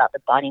true about the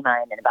body,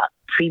 mind, and about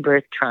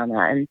pre-birth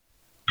trauma.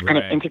 And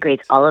it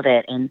integrates all of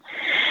it. And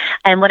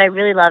what I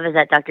really love is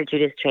that Dr.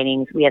 Judith's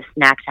trainings, we have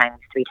snack times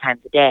 3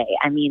 times a day.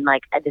 I mean,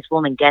 like this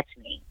woman gets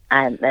me.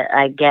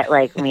 I get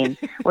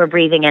we're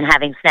breathing and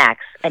having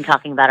snacks and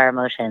talking about our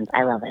emotions.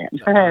 I love it.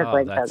 It's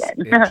like that's so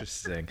good.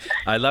 Interesting.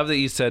 I love that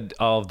you said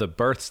all of the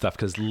birth stuff,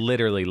 because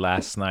literally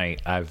last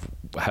night have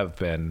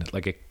been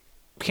like, it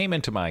came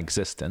into my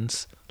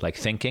existence, like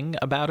thinking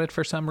about it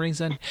for some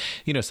reason.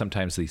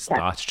 Sometimes these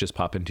thoughts just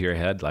pop into your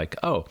head like,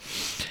 oh,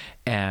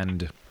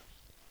 and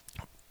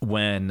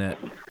when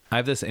I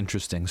have this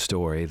interesting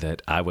story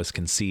that I was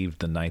conceived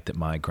the night that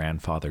my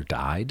grandfather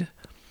died.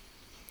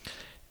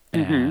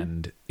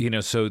 And,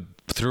 so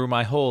through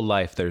my whole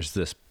life, there's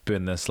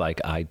been this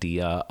like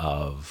idea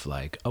of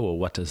like, oh, well,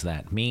 what does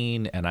that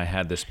mean? And I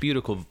had this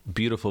beautiful,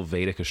 beautiful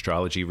Vedic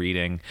astrology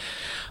reading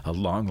a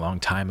long, long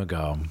time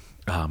ago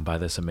by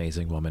this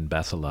amazing woman,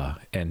 Bethala.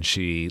 And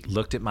she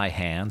looked at my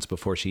hands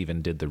before she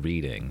even did the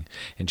reading.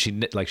 And she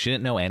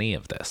didn't know any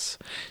of this.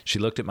 She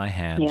looked at my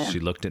hands, She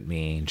looked at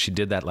me, and she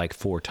did that like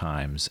 4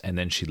 times. And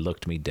then she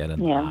looked me dead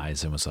in the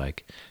eyes and was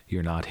like,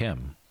 you're not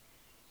him.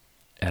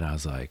 And I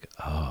was like,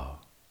 oh.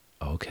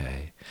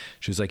 Okay.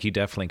 She was like, you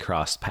definitely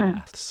crossed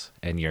paths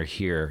and you're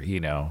here,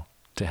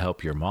 to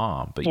help your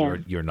mom, but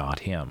you're not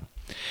him.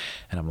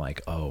 And I'm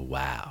like, oh,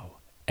 wow.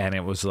 And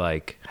it was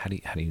like, how do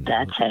you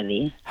That's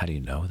heavy. how do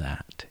you know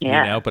that?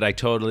 Yeah. You know, but I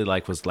totally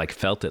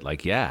felt it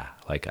like, yeah,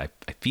 like I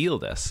feel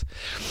this.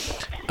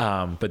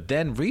 But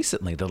then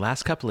recently, the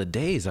last couple of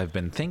days, I've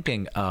been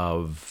thinking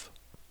of,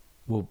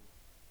 well,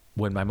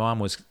 when my mom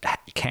was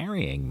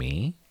carrying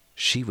me,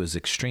 she was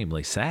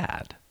extremely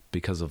sad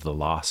because of the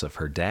loss of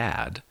her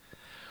dad.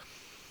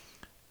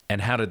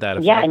 And how did that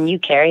affect? Yeah, and you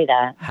carry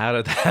that. How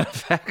did that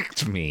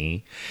affect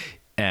me?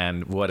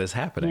 And what is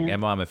happening? Yeah.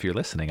 And Mom, if you're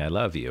listening, I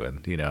love you,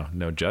 and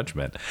no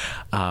judgment.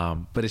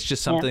 But it's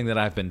just something that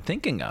I've been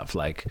thinking of,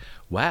 like,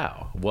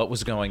 wow, what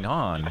was going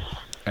on?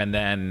 And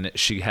then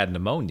she had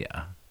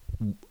pneumonia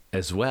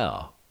as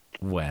well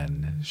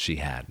when she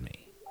had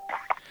me.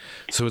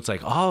 So it's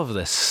like all of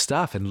this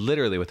stuff, and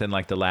literally within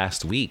like the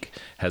last week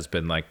has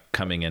been like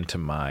coming into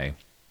my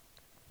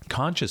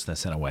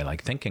consciousness in a way,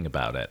 like thinking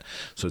about it.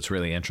 So it's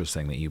really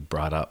interesting that you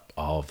brought up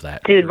all of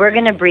that. Dude, we're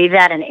going to breathe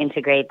that and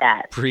integrate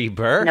that.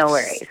 Pre-birth No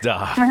worries.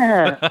 stuff.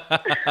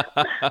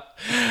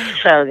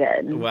 So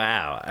good.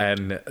 Wow.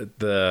 And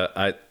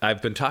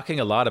I've been talking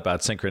a lot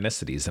about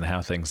synchronicities and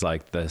how things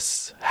like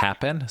this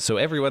happen. So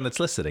everyone that's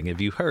listening, if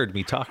you heard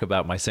me talk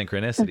about my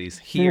synchronicities,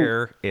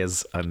 here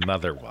is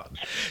another one.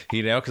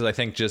 Because I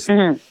think just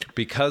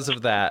because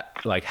of that,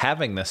 like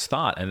having this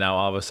thought, and now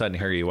all of a sudden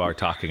here you are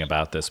talking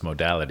about this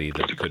modality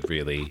that could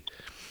really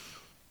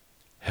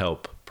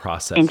help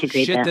process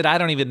integrate shit that I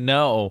don't even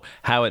know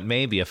how it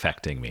may be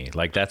affecting me.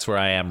 Like that's where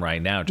I am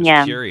right now.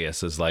 Just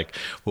curious is like,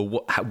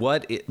 well,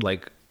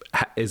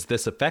 is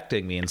this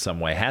affecting me in some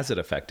way? Has it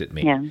affected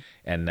me? Yeah.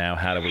 And now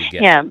how do we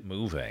get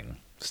moving?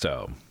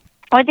 So.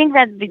 Well, I think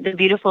that the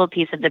beautiful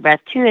piece of the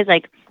breath too is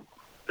like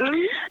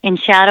in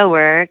shadow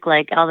work,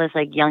 like all this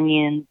like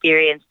Jungian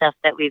theory and stuff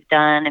that we've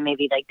done, and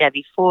maybe like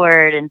Debbie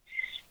Ford and,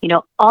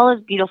 all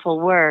this beautiful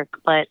work.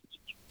 But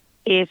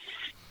if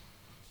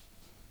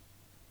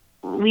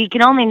we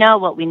can only know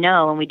what we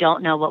know, and we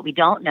don't know what we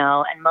don't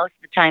know, and most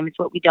of the time it's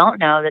what we don't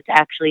know that's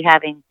actually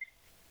having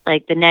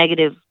like the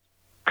negative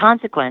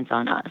consequence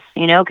on us,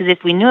 because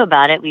if we knew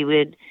about it, we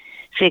would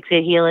fix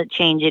it, heal it,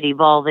 change it,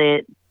 evolve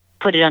it,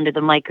 put it under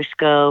the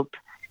microscope,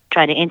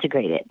 try to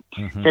integrate it.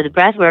 Mm-hmm. So the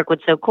breath work,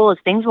 what's so cool is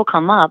things will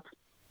come up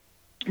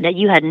that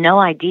you had no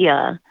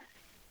idea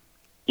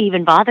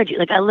even bothered you,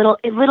 like a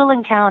little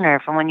encounter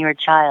from when you were a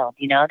child,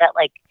 that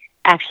like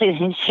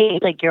actually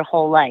shaped like your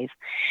whole life,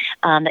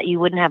 that you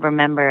wouldn't have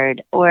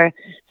remembered. Or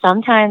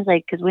sometimes,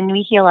 like, because when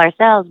we heal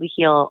ourselves, we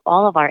heal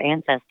all of our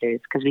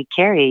ancestors because we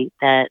carry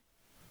them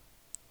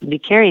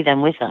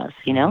with us,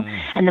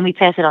 and then we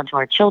pass it on to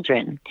our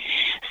children.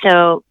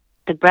 So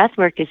the breath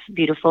work is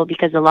beautiful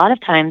because a lot of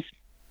times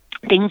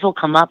things will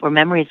come up or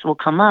memories will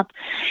come up,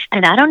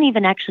 and I don't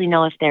even actually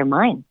know if they're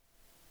mine.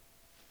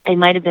 They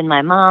might have been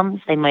my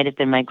mom's, they might have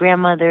been my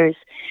grandmother's,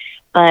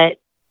 but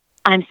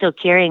I'm still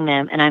carrying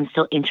them and I'm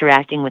still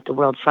interacting with the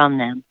world from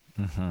them.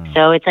 Mm-hmm.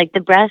 So it's like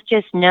the breath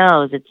just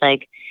knows. It's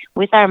like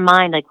with our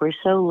mind, like we're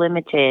so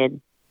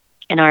limited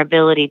in our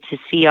ability to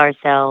see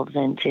ourselves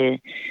and to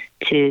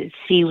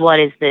see what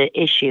is the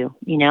issue,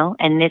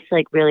 and this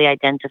like really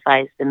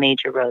identifies the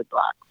major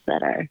roadblocks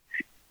that are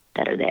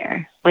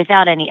there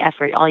without any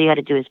effort. All you got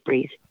to do is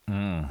breathe.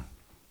 Oh,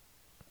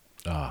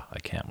 I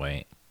can't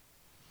wait.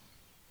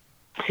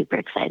 Super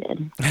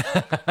excited.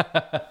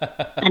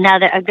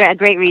 Another a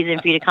great reason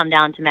for you to come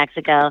down to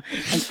Mexico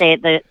and stay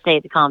at the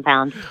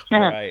compound.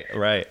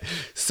 Right.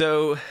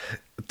 So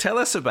tell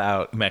us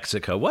about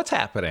Mexico. What's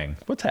happening?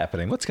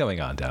 What's going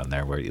on down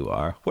there where you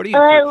are? What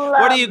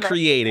are you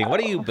creating? What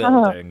are you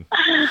building?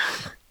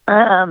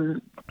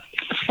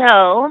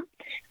 So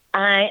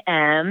I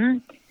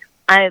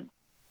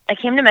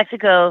came to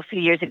Mexico a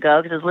few years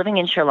ago because I was living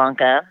in Sri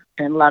Lanka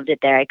and loved it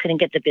there. I couldn't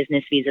get the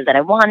business visa that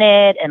I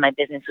wanted, and my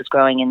business was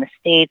growing in the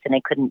States, and I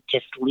couldn't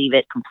just leave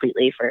it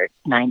completely for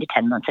 9 to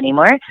 10 months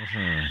anymore.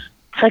 Mm-hmm.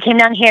 So I came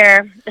down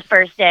here the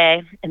first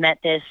day and met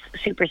this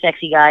super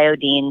sexy guy,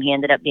 Odin. He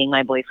ended up being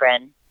my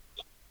boyfriend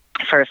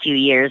for a few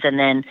years, and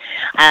then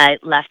I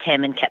left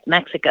him and kept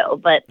Mexico.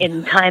 But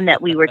in the time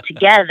that we were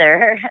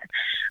together,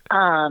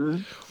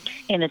 I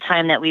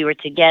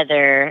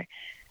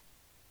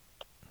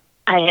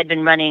had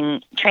been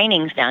running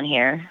trainings down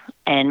here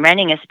and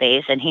renting a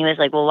space, and he was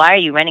like, well, why are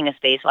you renting a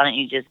space? Why don't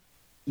you just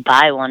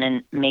buy one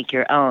and make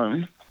your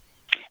own?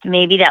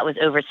 Maybe that was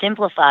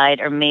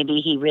oversimplified, or maybe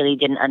he really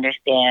didn't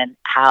understand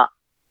how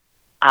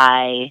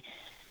I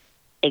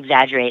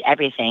exaggerate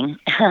everything.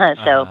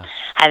 So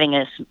having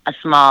a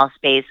small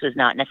space was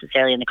not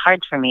necessarily in the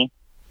cards for me.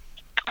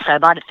 So I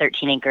bought a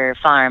 13-acre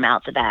farm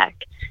out the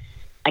back.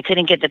 I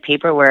couldn't get the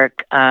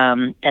paperwork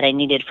that I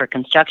needed for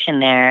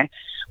construction there,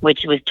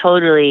 which was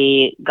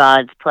totally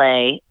God's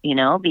play,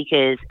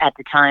 because at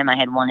the time I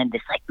had wanted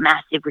this like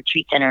massive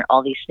retreat center,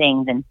 all these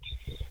things. And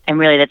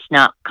really that's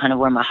not kind of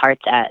where my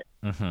heart's at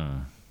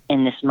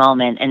in this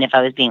moment. And if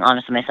I was being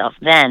honest with myself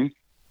then,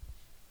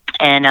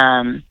 and,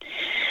 as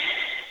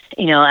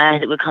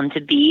it would come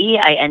to be,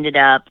 I ended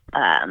up,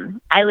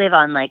 I live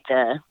on like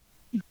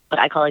what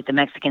I call like the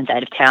Mexican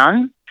side of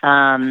town.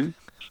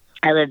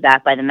 I live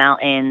back by the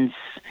mountains,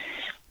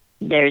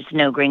 there's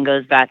no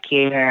gringos back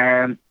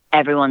here.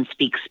 Everyone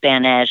speaks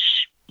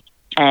Spanish.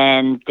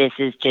 And this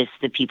is just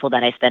the people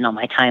that I spend all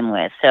my time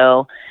with.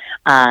 So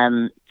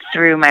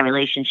through my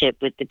relationship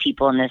with the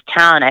people in this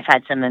town, I've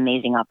had some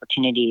amazing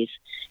opportunities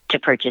to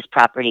purchase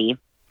property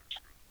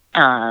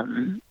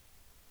that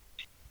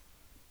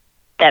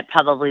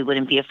probably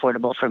wouldn't be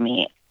affordable for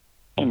me,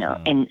 you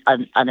know, in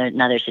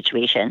another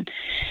situation.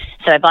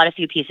 So I bought a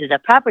few pieces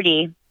of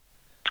property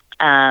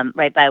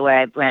right by where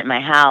I rent my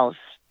house.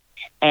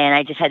 And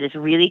I just had this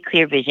really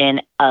clear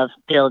vision of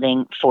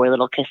building 4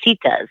 little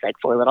casitas, like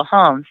 4 little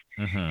homes.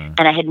 And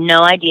I had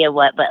no idea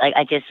what, but like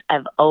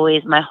I've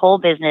always, my whole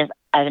business,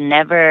 I've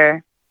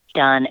never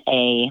done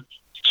a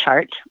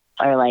chart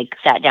or like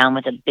sat down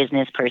with a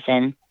business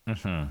person.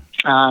 The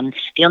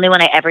only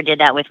one I ever did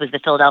that with was the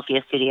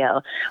Philadelphia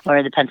studio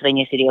or the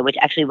Pennsylvania studio, which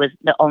actually was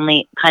the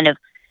only kind of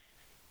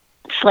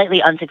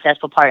slightly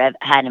unsuccessful part I've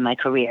had in my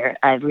career.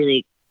 I've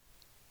really,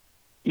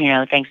 you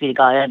know, thanks be to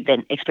God, I've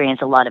been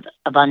experienced a lot of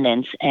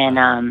abundance.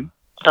 And,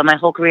 but my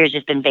whole career has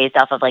just been based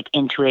off of like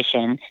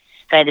intuition.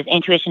 So I had this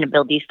intuition to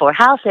build these 4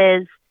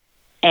 houses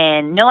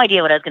and no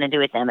idea what I was going to do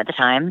with them at the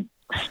time.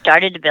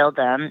 Started to build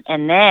them.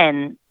 And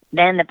then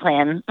the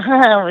plan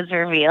was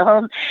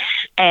revealed.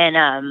 And,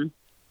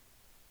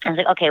 I was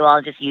like, okay, well,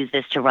 I'll just use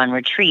this to run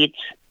retreats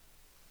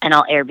and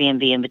I'll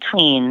Airbnb in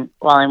between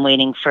while I'm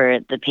waiting for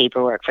the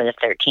paperwork for the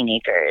 13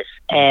 acres.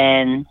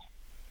 And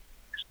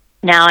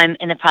now I'm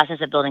in the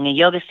process of building a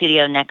yoga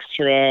studio next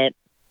to it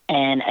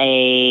and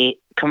a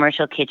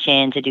commercial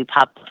kitchen to do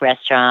pop-up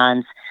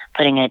restaurants,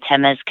 putting in a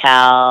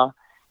temazcal,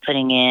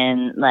 putting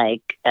in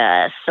like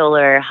a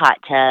solar hot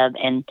tub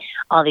and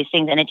all these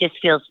things. And it just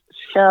feels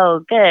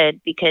so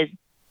good because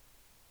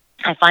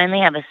I finally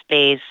have a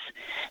space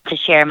to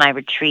share my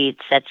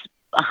retreats that's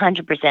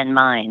 100%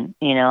 mine,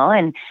 you know,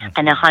 and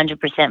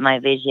 100% my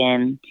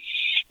vision.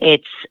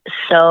 It's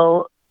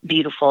so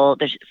beautiful.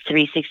 There's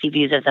 360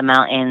 views of the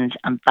mountains.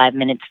 I'm 5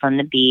 minutes from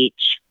the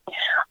beach.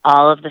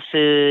 All of the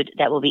food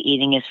that we'll be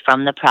eating is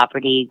from the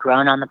property,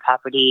 grown on the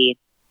property.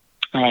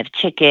 I have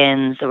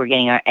chickens that we're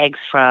getting our eggs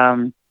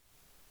from.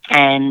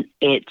 And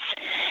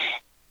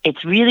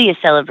it's really a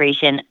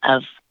celebration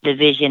of the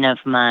vision of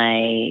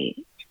my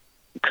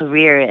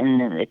career in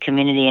the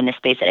community and the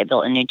space that I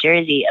built in New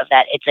Jersey, of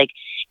that it's like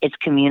it's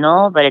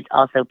communal, but it's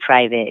also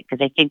private,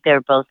 because I think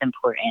they're both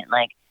important.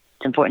 Like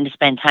it's important to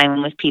spend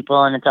time with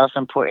people, and it's also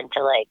important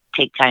to like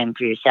take time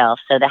for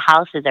yourself. So the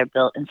houses are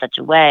built in such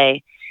a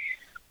way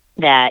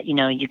that, you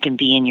know, you can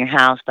be in your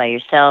house by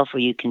yourself or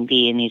you can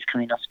be in these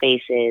communal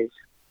spaces,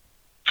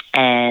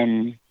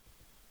 and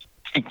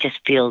it just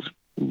feels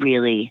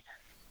really,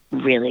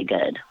 really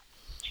good.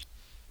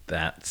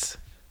 That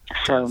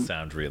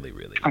sounds really,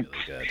 really, really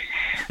good.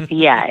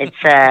 Yeah,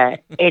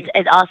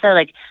 it's also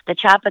like the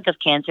Tropic of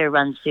Cancer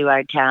runs through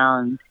our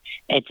town.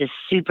 It's a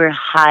super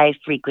high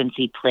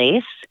frequency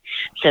place.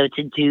 So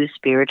to do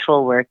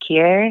spiritual work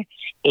here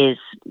is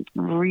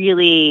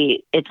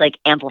really, it's like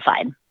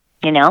amplified,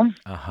 you know?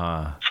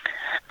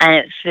 And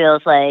it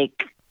feels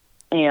like,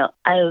 you know,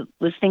 I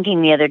was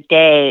thinking the other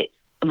day,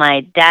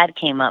 my dad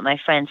came up, my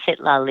friend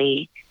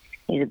Sitlali.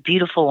 She's a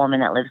beautiful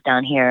woman that lives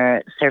down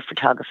here, surf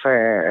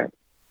photographer,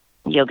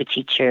 yoga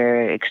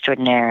teacher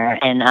extraordinaire.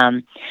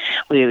 And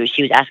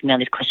she was asking me all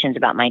these questions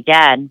about my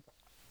dad.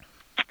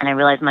 And I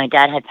realized my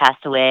dad had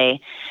passed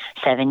away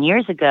 7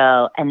 years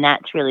ago. And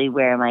that's really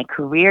where my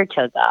career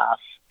took off.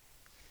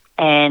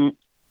 And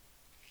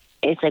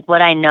it's like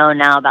what I know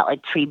now about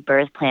like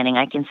pre-birth planning,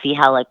 I can see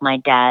how like my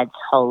dad's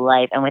whole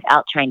life, and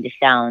without trying to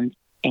sound,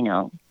 you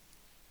know,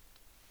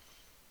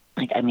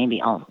 like I may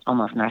be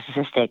almost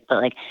narcissistic,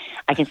 but like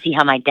I can see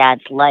how my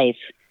dad's life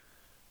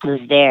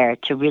was there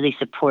to really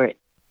support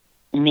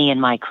me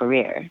and my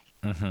career.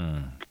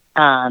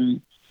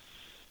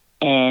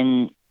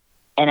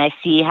 And I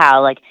see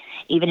how like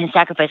even in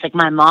sacrifice, like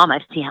my mom,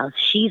 I see how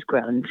she's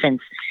grown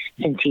since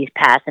he's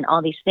passed, and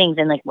all these things.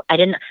 And like I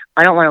don't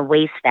want to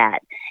waste that,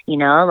 you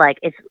know. Like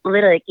it's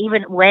literally like,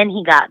 even when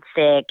he got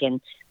sick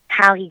and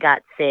how he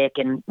got sick,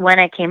 and when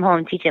I came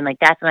home teaching, like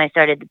that's when I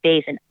started the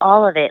base, and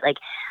all of it, like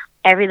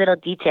every little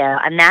detail.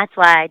 And that's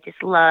why I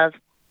just love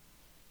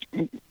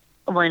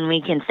when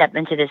we can step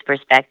into this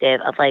perspective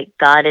of like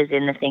God is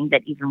in the things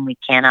that even we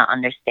cannot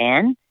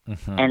understand,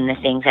 and the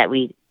things that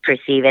we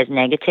perceive as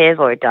negative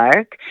or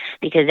dark,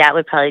 because that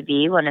would probably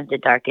be one of the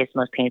darkest,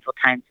 most painful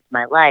times of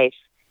my life,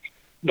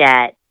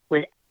 that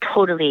was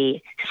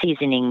totally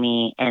seasoning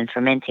me and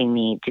fermenting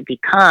me to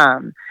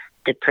become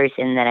the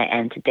person that I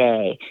am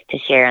today, to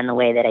share in the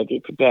way that I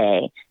do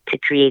today, to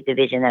create the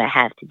vision that I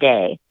have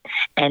today.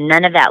 And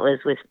none of that was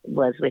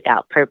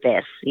without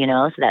purpose, you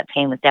know. So that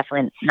pain was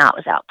definitely not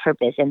without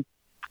purpose. And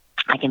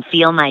I can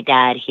feel my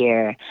dad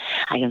here.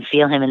 I can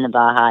feel him in the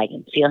Baja. I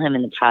can feel him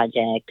in the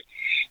project.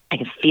 I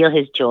can feel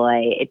his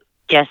joy. It's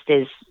just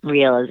as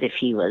real as if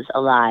he was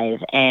alive.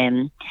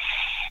 And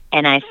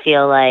I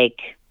feel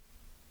like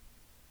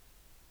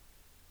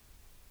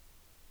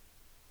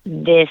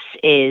this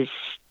is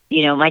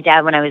you know, my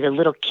dad, when I was a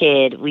little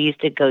kid, we used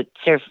to go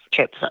surf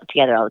trips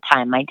together all the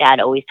time. My dad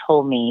always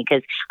told me,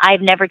 because I've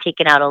never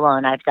taken out a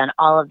loan. I've done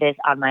all of this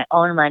on my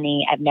own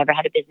money. I've never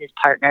had a business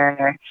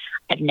partner.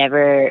 I've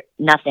never,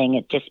 nothing.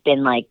 It's just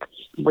been like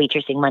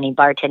waitressing money,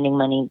 bartending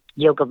money,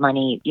 yoga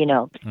money, you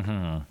know.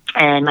 Mm-hmm.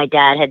 And my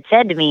dad had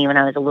said to me when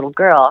I was a little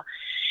girl,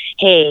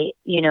 hey,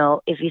 you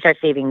know, if you start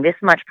saving this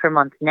much per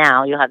month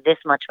now, you'll have this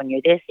much when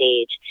you're this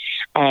age.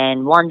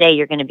 And one day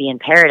you're going to be in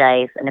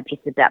paradise, and a piece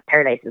of that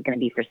paradise is going to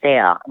be for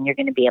sale, and you're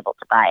going to be able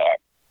to buy it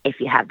if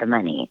you have the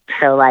money.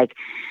 So like,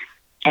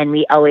 and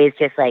we always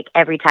just like,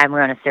 every time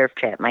we're on a surf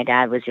trip, my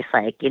dad was just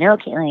like, you know,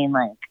 Kayleen,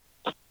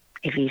 like,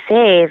 if you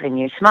save and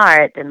you're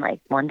smart, then like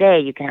one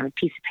day you can have a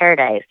piece of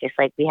paradise just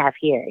like we have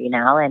here, you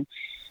know?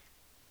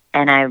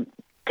 And I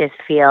just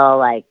feel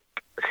like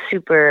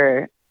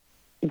super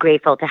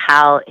grateful to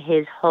how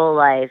his whole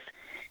life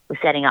was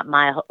setting up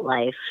my whole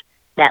life,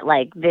 that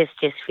like this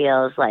just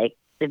feels like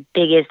the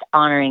biggest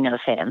honoring of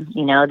him.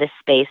 You know, this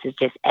space is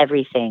just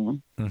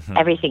everything, Mm-hmm.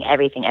 everything.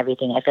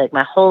 I feel like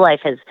my whole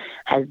life has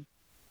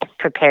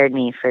prepared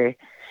me for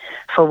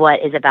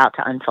what is about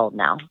to unfold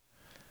now.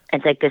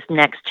 It's like this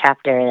next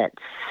chapter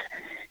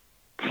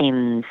that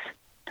seems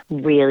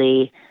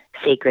really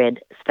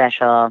sacred,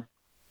 special,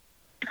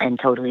 and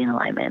totally in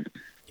alignment.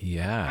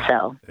 Yeah.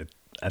 So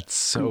that's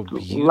so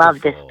beautiful.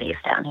 love this space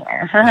down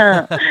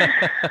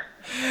here.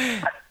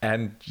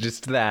 And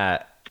just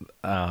that,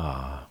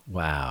 oh,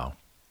 wow.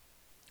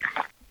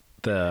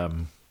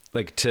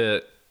 Like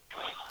to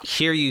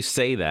hear you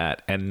say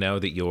that and know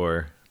that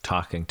you're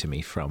talking to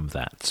me from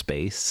that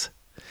space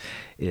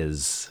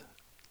is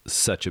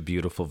such a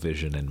beautiful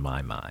vision in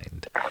my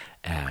mind,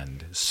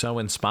 and so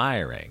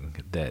inspiring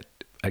that,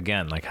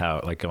 again, like how,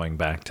 like going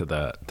back to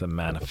the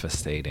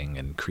manifestating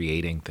and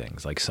creating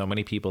things, like so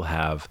many people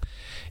have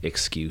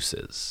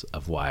excuses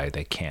of why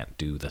they can't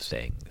do the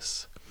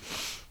things.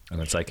 And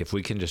it's like, if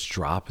we can just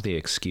drop the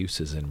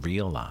excuses and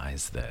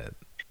realize that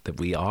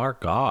we are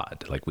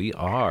God, like we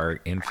are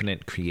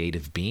infinite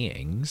creative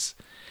beings.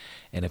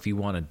 And if you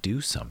want to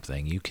do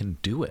something, you can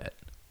do it.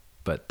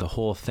 But the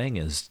whole thing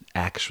is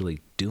actually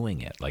doing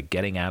it, like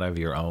getting out of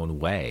your own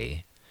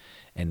way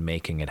and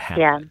making it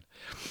happen.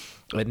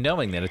 Yeah. And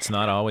knowing that it's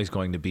not always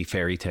going to be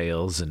fairy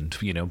tales and,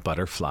 you know,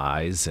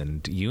 butterflies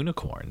and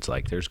unicorns.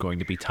 Like there's going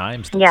to be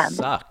times that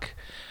suck.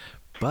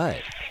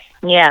 But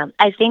yeah,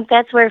 I think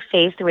that's where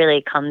faith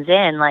really comes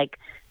in. Like,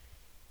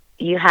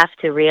 you have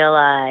to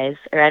realize,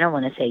 or I don't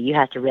want to say you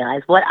have to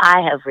realize, what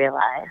I have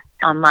realized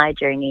on my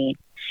journey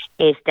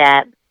is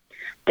that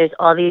there's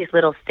all these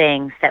little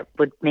things that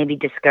would maybe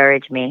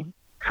discourage me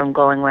from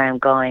going where I'm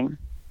going.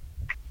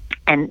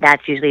 And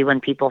that's usually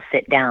when people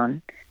sit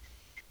down.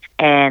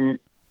 And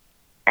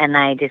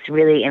I just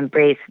really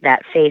embrace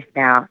that faith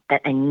now,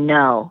 that I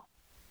know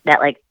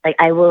that like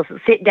I will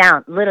sit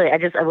down, literally,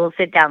 I will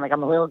sit down like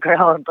I'm a little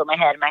girl and put my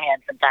head in my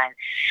hands sometimes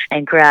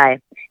and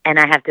cry. And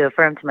I have to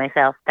affirm to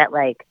myself that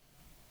like,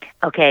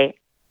 okay,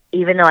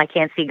 even though I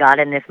can't see God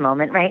in this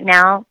moment right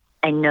now,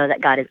 I know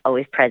that God is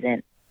always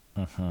present.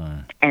 Uh-huh.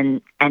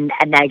 And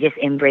I just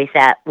embrace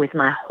that with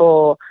my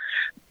whole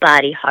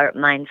body, heart,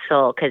 mind,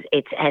 soul, because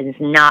it has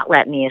not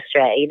let me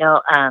astray. You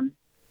know,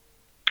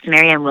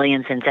 Marianne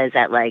Williamson says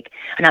that, like,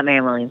 not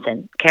Marianne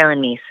Williamson,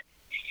 Carolyn Meese.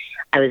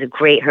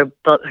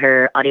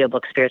 Her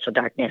audiobook, Spiritual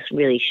Darkness,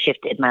 really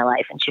shifted my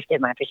life and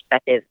shifted my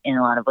perspective in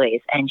a lot of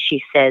ways. And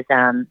she says,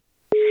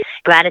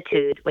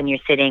 gratitude when you're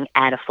sitting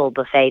at a full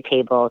buffet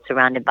table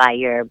surrounded by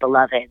your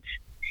beloveds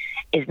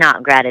is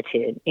not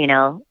gratitude. You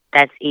know,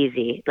 that's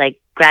easy.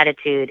 Like,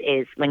 gratitude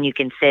is when you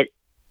can sit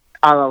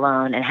all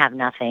alone and have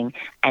nothing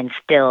and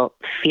still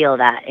feel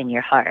that in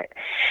your heart.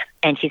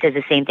 And she says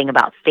the same thing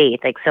about faith.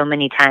 Like, so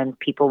many times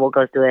people will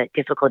go through a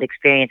difficult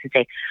experience and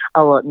say,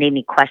 oh, well, it made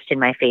me question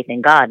my faith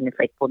in God. And it's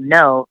like, well,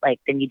 no, like,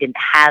 then you didn't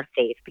have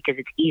faith, because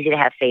it's easy to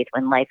have faith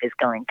when life is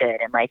going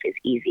good and life is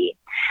easy.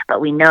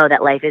 But we know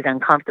that life is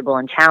uncomfortable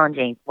and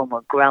challenging when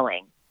we're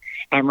growing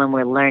and when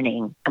we're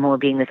learning and when we're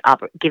being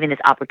given this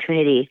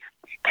opportunity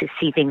to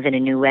see things in a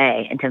new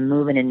way and to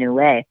move in a new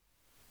way.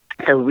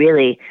 So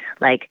really,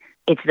 like,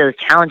 it's those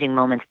challenging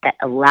moments that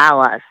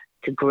allow us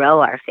to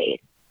grow our faith.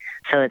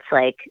 So it's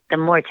like, the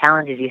more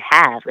challenges you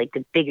have, like,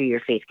 the bigger your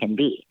faith can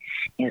be.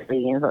 You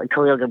know, like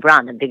Khalil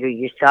Gibran, the bigger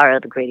your sorrow,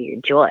 the greater your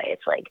joy.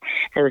 It's like,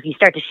 so if you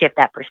start to shift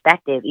that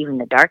perspective, even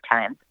the dark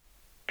times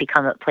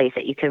become a place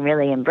that you can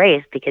really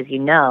embrace, because you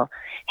know,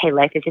 hey,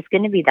 life is just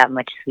going to be that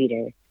much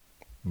sweeter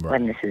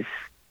when this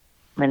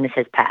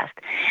has passed.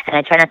 And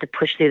I try not to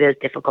push through those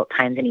difficult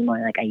times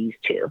anymore like I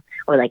used to,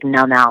 or like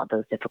numb out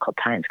those difficult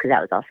times, because that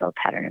was also a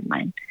pattern of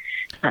mine.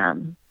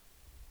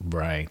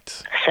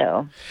 Right.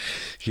 So,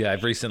 yeah,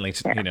 I've recently,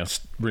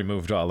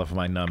 removed all of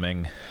my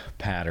numbing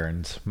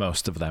patterns,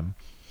 most of them.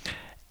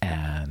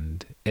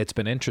 And it's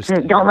been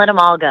interesting. Don't let them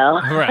all go.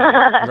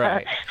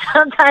 Right.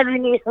 Sometimes you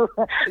need a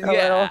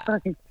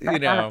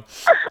little.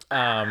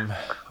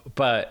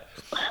 But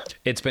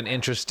it's been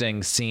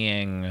interesting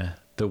seeing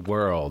the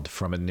world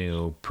from a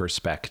new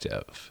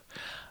perspective,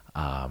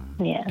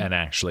 and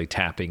actually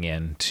tapping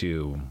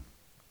into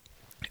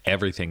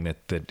everything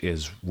that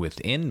is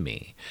within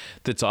me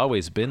that's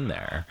always been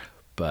there.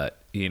 But,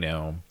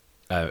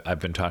 I've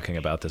been talking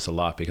about this a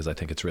lot because I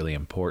think it's really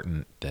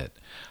important that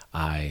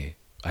I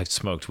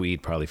smoked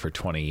weed probably for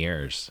 20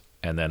 years.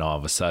 And then all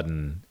of a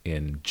sudden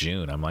in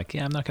June, I'm like,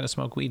 yeah, I'm not going to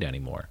smoke weed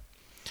anymore.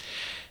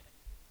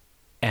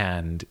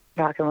 And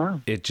rock and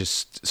roll. It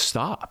just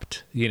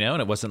stopped, and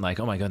it wasn't like,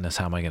 oh my goodness,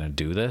 how am I going to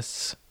do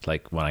this?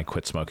 Like when I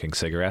quit smoking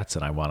cigarettes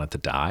and I wanted to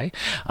die,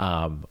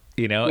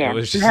 it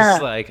was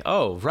just like,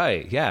 oh,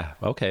 right. Yeah.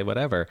 Okay.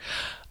 Whatever.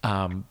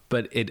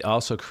 But it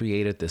also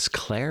created this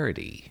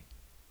clarity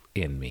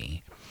in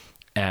me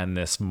and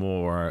this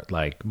more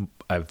like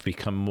I've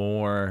become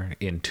more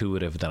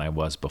intuitive than I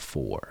was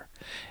before.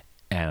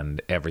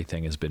 And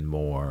everything has been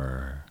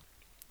more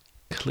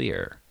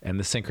clear. And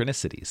the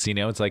synchronicities,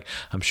 it's like,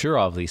 I'm sure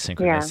all of these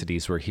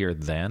synchronicities were here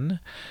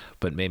then,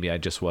 but maybe I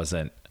just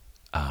wasn't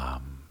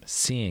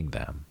seeing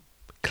them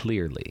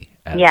clearly.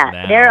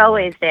 Now. They're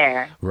always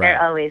there. Right.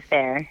 They're always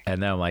there.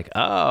 And now I'm like,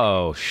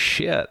 oh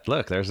shit,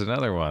 look, there's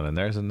another one and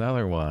there's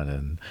another one.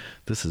 And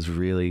this is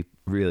really,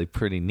 really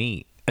pretty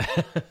neat.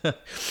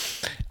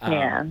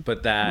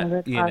 But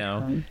that,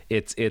 awesome.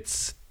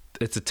 It's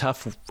a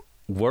tough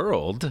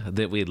world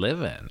that we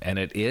live in, and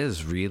it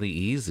is really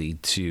easy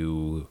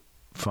to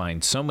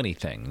find so many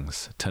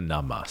things to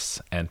numb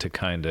us and to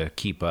kind of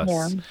keep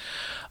us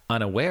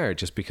unaware,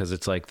 just because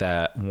it's like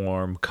that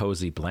warm,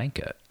 cozy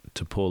blanket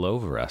to pull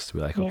over us to be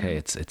like, okay,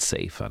 it's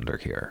safe under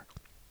here.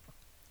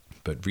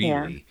 But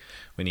really,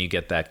 when you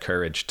get that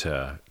courage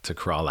to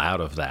crawl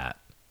out of that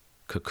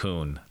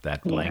cocoon,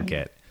 that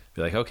blanket,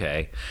 be like,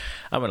 okay,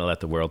 I'm going to let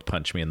the world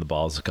punch me in the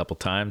balls a couple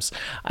times.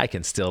 I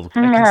can still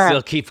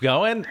keep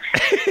going.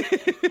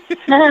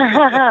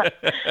 I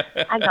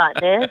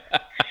got this.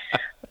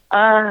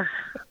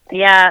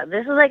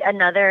 This is like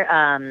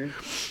another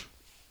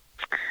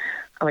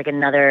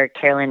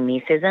Carolyn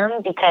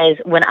Meesism, because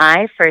when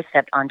I first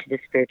stepped onto the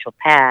spiritual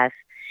path,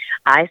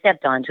 I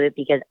stepped onto it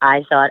because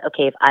I thought,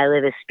 okay, if I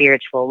live a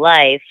spiritual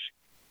life,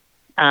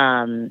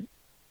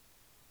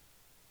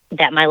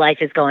 that my life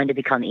is going to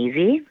become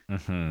easy,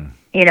 or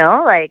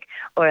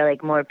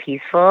more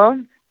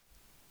peaceful.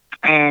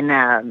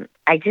 And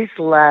I just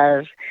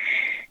love,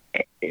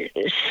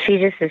 she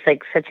just is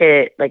like such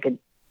a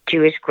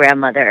Jewish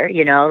grandmother,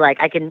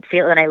 I can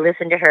feel when I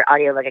listen to her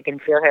audio, I can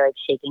feel her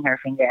shaking her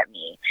finger at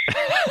me.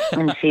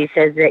 And she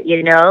says that,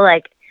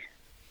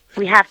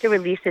 we have to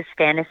release this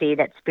fantasy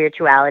that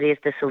spirituality is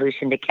the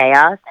solution to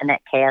chaos, and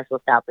that chaos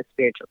will stop with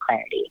spiritual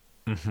clarity.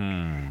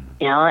 Mm-hmm.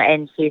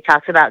 And she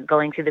talks about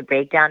going through the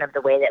breakdown of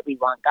the way that we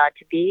want God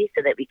to be,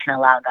 so that we can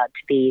allow God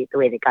to be the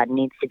way that God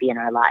needs to be in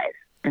our lives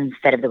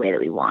instead of the way that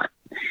we want.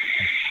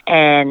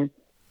 And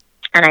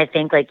I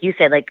think, like you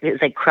said,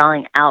 it's like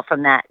crawling out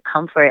from that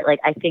comfort.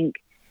 I think,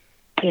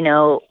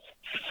 my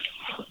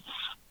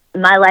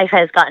life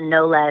has gotten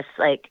no less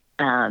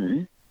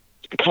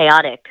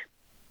chaotic,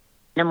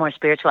 the more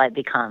spiritual I've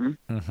become,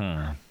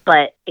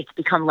 but it's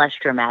become less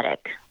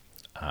dramatic.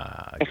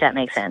 If that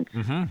makes sense.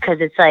 Because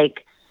it's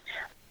like,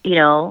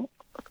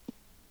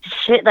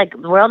 shit, the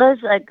world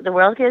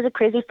is a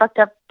crazy fucked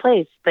up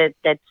place, but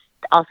that's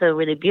also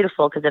really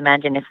beautiful, because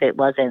imagine if it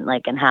wasn't,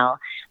 and how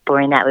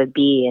boring that would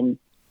be,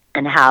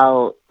 and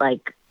how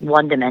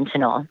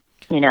one-dimensional,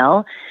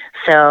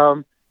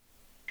 So,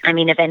 I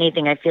mean, if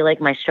anything, I feel like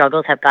my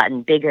struggles have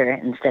gotten bigger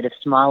instead of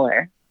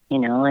smaller,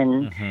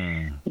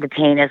 and the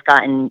pain has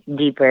gotten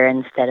deeper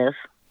instead of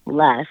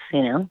less,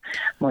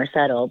 more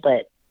subtle,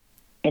 but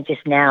it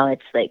just now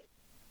it's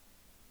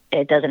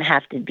it doesn't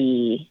have to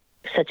be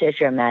such a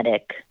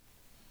dramatic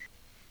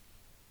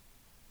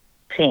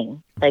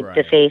thing. Right.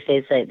 The faith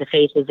is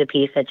a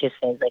piece that just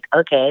says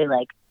okay,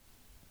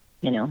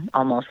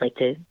 almost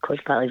to quote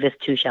about this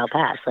too shall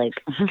pass.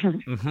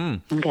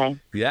 Okay.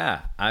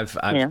 Yeah.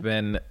 I've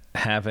been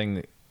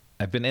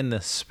in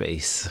this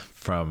space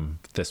from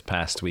this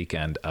past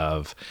weekend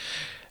of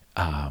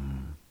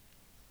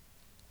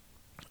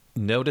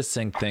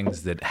noticing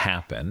things that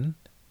happen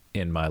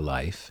in my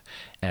life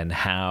and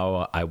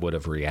how I would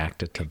have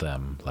reacted to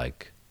them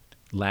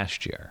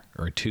last year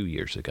or 2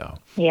 years ago.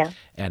 Yeah.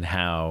 And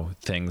how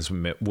things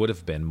would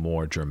have been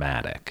more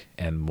dramatic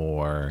and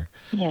more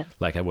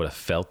I would have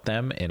felt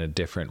them in a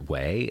different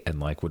way and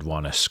would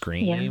want to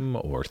scream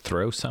or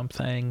throw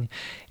something.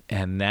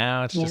 And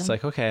now it's just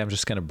okay, I'm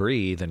just going to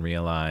breathe and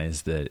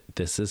realize that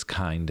this is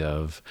kind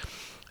of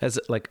as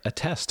a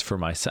test for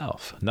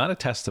myself, not a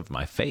test of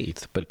my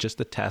faith, but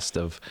just a test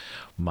of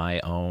my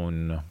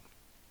own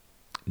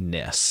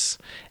ness.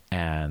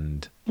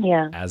 And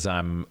as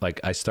I'm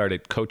I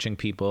started coaching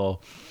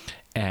people,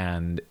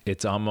 and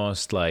it's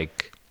almost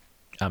like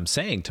I'm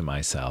saying to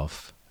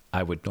myself,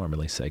 I would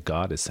normally say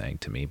God is saying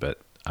to me, but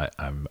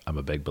I'm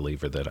a big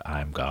believer that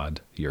I'm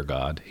God, you're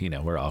God,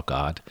 we're all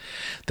God.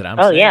 That I'm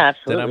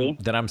absolutely.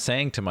 That I'm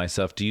saying to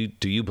myself, do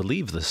you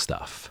believe the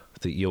stuff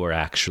that you are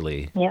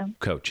actually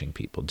coaching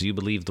people? Do you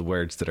believe the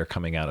words that are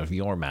coming out of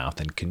your mouth,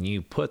 and can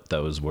you put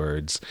those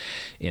words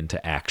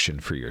into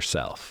action for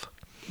yourself?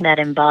 That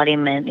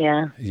embodiment,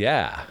 yeah.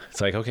 Yeah.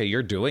 It's like, okay,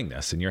 you're doing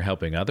this and you're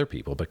helping other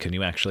people, but can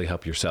you actually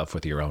help yourself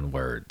with your own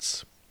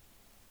words?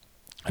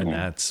 And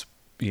that's,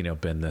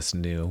 been this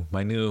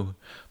my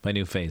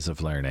new phase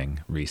of learning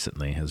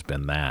recently has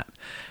been that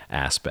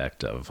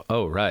aspect of,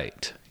 oh,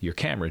 right, your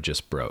camera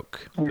just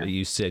broke. Yeah.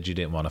 You said you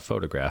didn't want to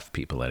photograph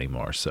people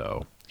anymore.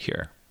 So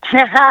here,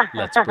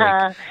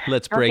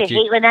 let's break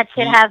hate when that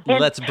shit happens.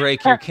 Let's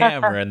break your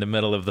camera in the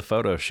middle of the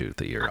photo shoot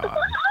that you're on.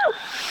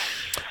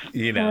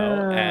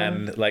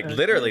 And like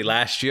literally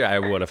last year I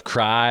would have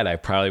cried. I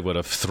probably would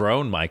have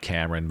thrown my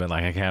camera and been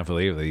like, I can't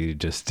believe that you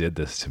just did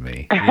this to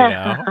me,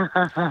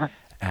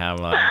 And I'm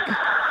like,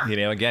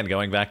 again,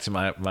 going back to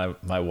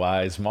my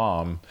wise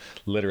mom,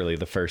 literally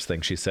the first thing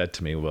she said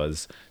to me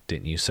was,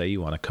 didn't you say you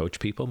want to coach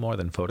people more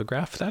than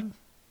photograph them?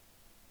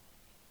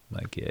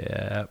 Like,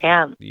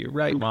 yeah, you're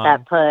right, Mom.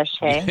 That push,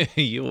 hey?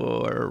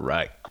 You're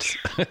right.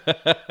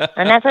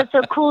 And that's what's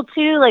so cool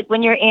too. Like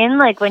when you're in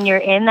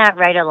that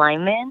right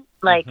alignment,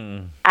 like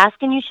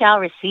ask and you shall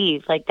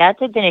receive. Like that's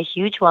been a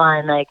huge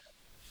one. Like,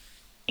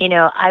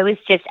 I was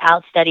just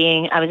out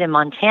studying. I was in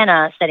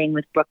Montana studying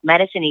with Brooke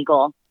Medicine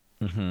Eagle.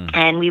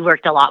 And we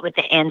worked a lot with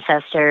the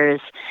ancestors.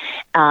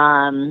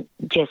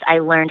 I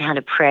learned how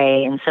to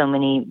pray in so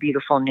many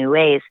beautiful new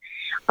ways.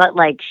 But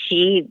like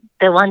the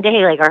one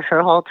day, like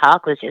her whole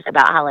talk was just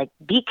about how like,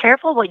 be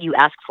careful what you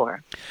ask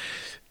for.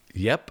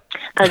 Yep.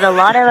 Because a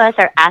lot of us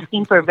are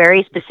asking for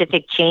very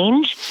specific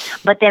change,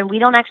 but then we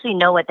don't actually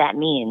know what that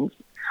means.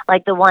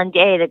 Like the one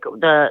day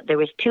there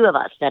was two of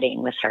us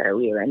studying with her.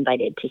 We were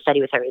invited to study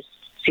with her. It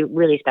was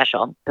really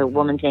special. The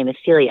woman's name is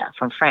Celia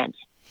from France.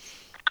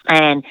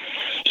 And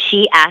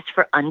she asked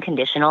for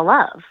unconditional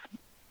love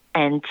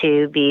and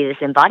to be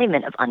this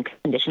embodiment of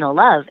unconditional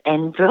love.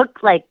 And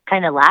Brooke like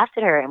kind of laughed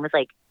at her and was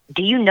like,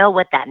 do you know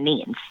what that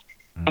means?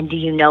 And do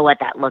you know what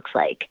that looks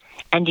like?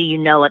 And do you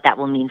know what that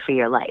will mean for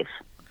your life?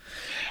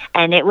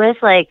 And it was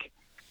like,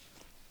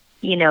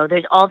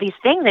 there's all these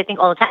things I think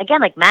all the time, again,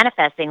 like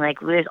manifesting,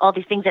 like there's all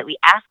these things that we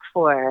ask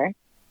for,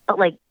 but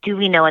like, do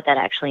we know what that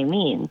actually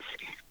means?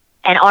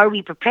 And are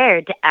we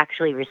prepared to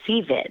actually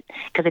receive it?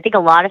 Because I think a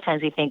lot of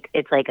times we think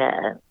it's like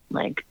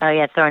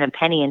throwing a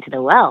penny into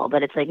the well.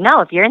 But it's like,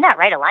 no, if you're in that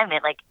right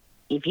alignment, like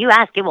if you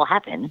ask, it will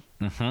happen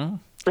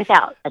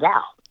without a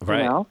doubt.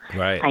 Right,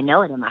 right. I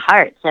know it in my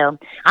heart. So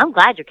I'm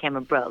glad your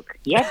camera broke.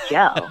 Yeah,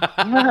 Joe.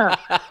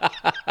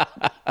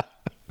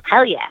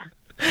 Hell yeah.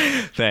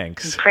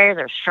 Thanks. Prayers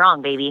are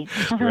strong, baby.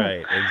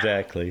 Right,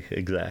 exactly.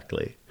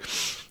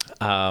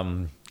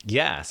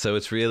 Yeah, so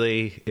it's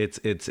really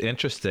it's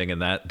interesting,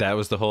 and that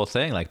was the whole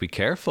thing. Like, be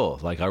careful.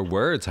 Like, our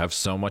words have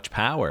so much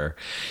power,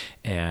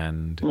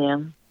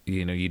 and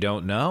you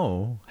don't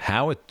know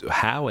how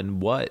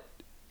and what,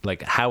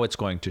 like how it's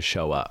going to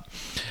show up.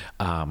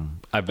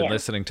 I've been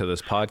listening to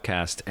this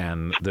podcast,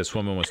 and this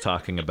woman was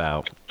talking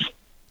about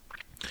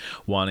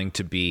wanting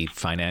to be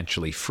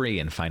financially free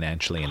and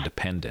financially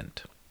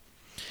independent.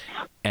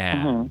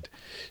 And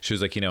she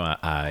was like,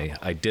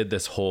 I did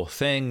this whole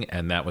thing,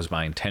 and that was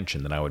my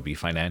intention, that I would be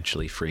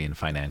financially free and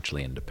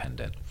financially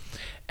independent.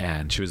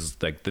 And she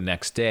was like, the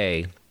next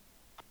day,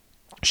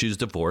 she was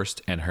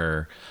divorced, and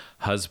her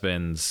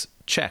ex-husband's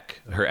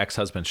check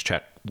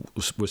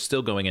was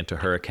still going into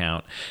her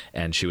account,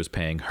 and she was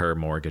paying her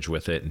mortgage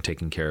with it and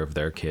taking care of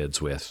their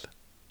kids with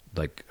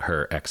like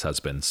her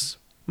ex-husband's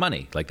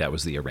money. Like, that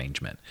was the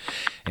arrangement.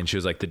 And she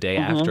was like, the day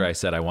after I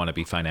said I want to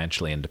be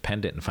financially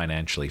independent and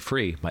financially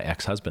free, my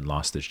ex-husband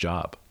lost his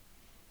job.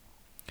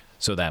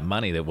 So that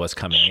money that was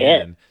coming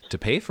in to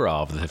pay for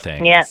all of the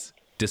things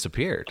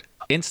disappeared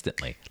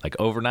instantly. Like,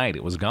 overnight,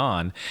 it was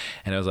gone.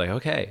 And I was like,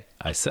 okay,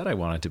 I said I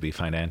wanted to be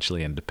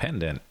financially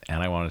independent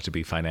and I wanted to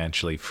be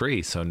financially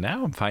free. So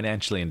now I'm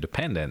financially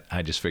independent.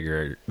 I just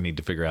need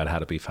to figure out how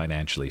to be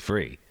financially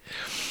free.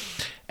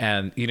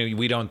 And,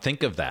 we don't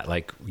think of that.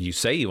 Like, you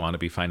say you want to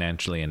be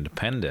financially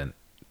independent,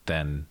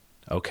 then,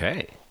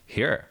 okay,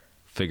 here,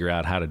 figure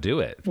out how to do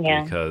it.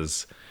 Yeah.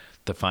 Because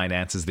the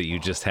finances that you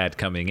just had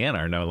coming in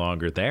are no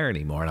longer there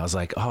anymore. And I was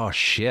like, oh,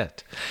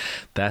 shit,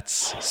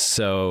 that's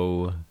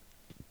so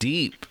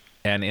deep.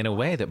 And in a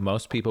way that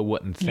most people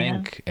wouldn't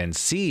think and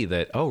see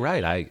that, oh,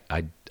 right, I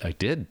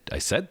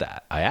said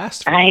that. I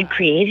asked for I that.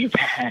 created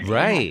that.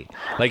 Right.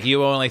 Like,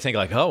 you only think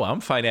like, oh,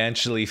 I'm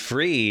financially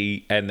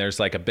free and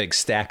there's like a big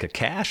stack of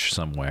cash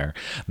somewhere.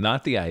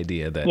 Not the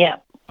idea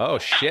that, oh,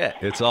 shit,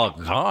 it's all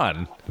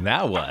gone.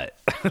 Now what?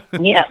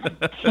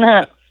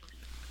 Now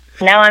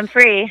I'm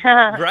free.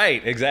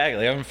 Right,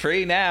 exactly. I'm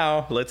free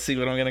now. Let's see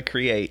what I'm going to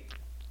create.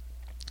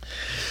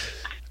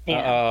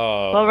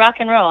 Yeah. Well, rock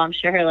and roll. I'm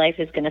sure her life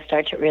is going to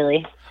start to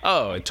really.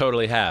 Oh, it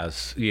totally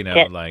has.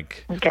 Get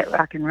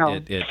rock and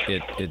roll. It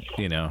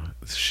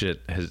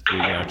shit has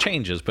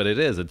changes, but it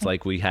is. It's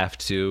like we have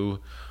to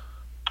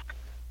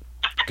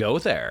go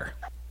there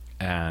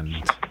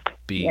and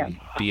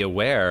be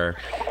aware.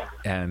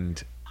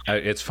 And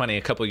it's funny.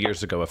 A couple of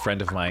years ago, a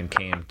friend of mine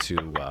came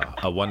to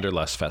a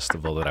Wanderlust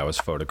festival that I was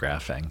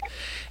photographing,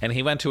 and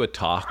he went to a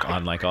talk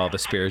on like all the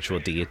spiritual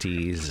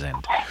deities,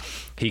 and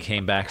he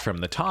came back from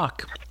the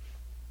talk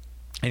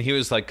And he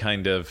was like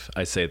kind of,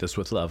 I say this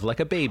with love,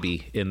 like a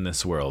baby in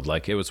this world.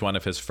 Like it was one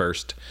of his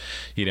first,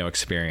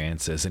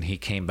 experiences. And he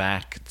came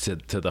back to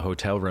the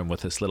hotel room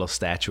with this little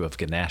statue of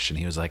Ganesh. And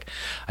he was like,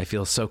 I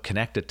feel so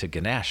connected to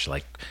Ganesh.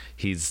 Like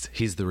he's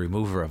the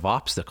remover of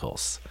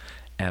obstacles.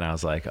 And I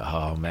was like,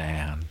 oh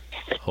man,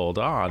 hold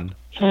on.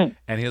 And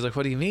he was like,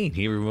 what do you mean?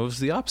 He removes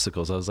the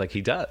obstacles. I was like,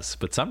 he does.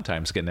 But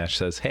sometimes Ganesh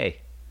says,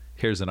 hey,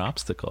 here's an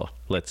obstacle.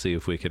 Let's see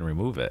if we can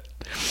remove it.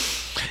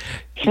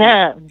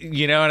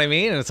 You know what I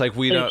mean? And it's like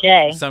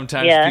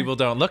sometimes people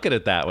don't look at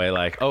it that way.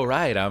 Like, oh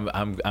right,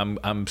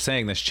 I'm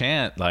saying this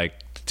chant like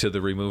to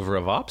the remover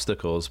of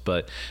obstacles,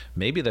 but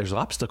maybe there's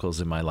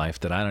obstacles in my life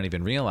that I don't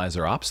even realize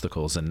are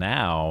obstacles, and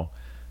now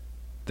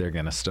they're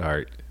gonna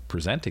start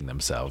presenting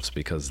themselves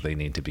because they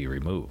need to be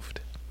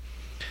removed.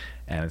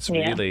 And it's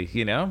really,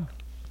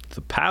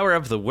 the power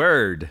of the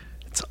word.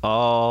 It's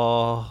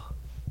all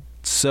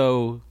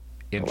so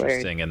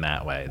interesting in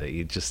that way that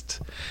you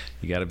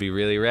got to be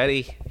really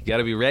ready. You got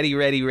to be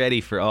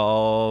ready for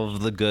all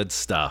the good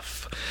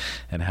stuff,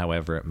 and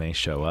however it may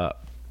show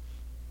up.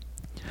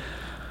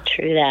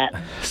 True that.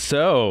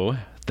 So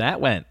that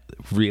went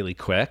really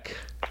quick.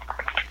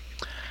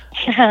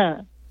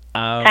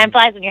 Time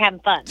flies when you're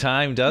having fun.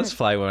 Time does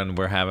fly when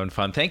we're having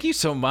fun. Thank you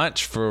so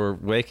much for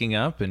waking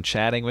up and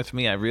chatting with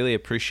me. I really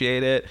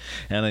appreciate it.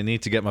 And I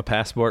need to get my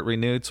passport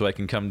renewed so I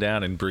can come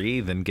down and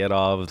breathe and get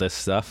all of this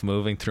stuff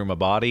moving through my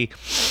body.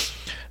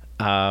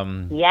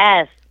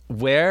 Yes.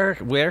 Where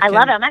I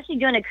love it. I'm actually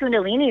doing a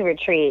Kundalini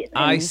retreat.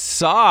 I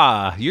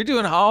saw you're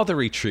doing all the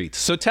retreats.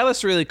 So tell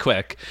us really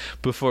quick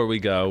before we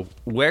go,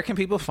 where can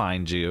people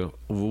find you?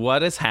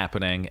 What is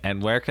happening,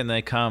 and where can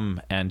they come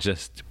and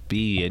just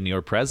be in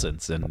your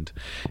presence and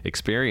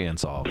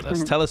experience all of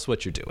this? Tell us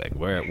what you're doing.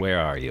 Where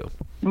are you?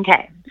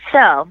 Okay.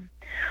 So,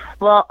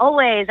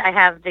 always I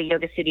have the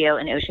yoga studio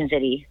in Ocean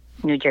City,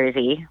 New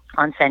Jersey,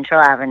 on Central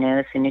Avenue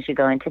as soon as you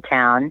go into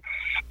town.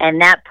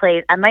 And that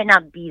place, I might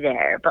not be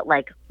there, but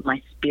like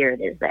my spirit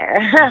is there.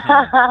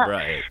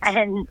 Right.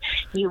 And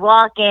you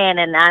walk in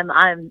and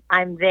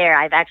I'm there.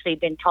 I've actually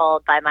been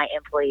told by my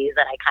employees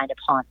that I kind of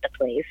haunt the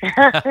place.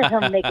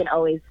 They can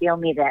always feel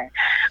me there.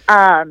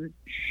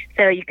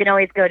 So you can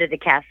always go to the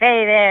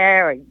cafe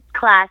there, or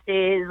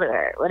classes,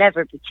 or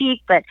whatever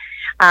boutique. But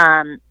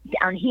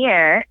down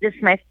here, this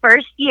is my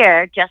first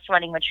year just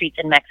running retreats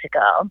in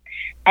Mexico,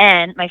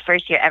 and my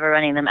first year ever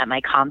running them at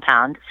my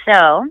compound.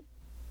 So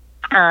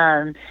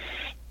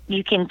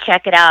you can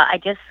check it out. I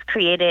just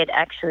created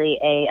actually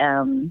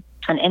an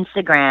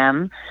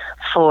Instagram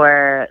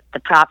for the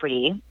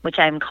property, which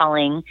I'm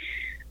calling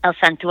El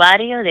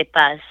Santuario de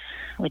Paz,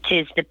 which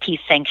is the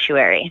Peace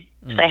Sanctuary.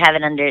 So I have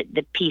it under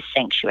the Peace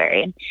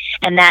Sanctuary.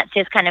 And that's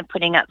just kind of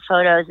putting up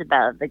photos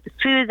about like the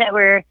food that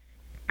we're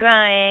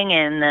growing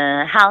and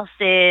the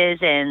houses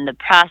and the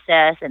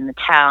process and the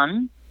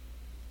town.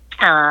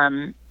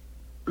 I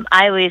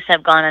always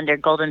have gone under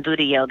Golden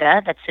Buddha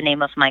Yoga. That's the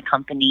name of my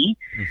company.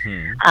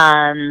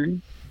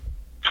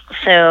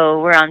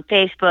 So we're on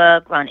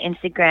Facebook, we're on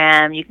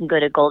Instagram. You can go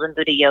to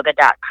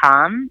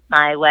goldenbuddhayoga.com.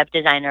 My web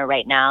designer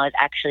right now is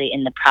actually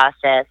in the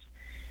process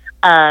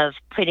of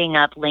putting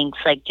up links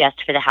like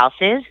just for the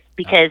houses,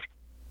 because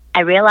I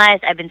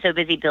realized I've been so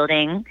busy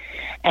building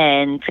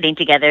and putting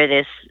together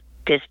this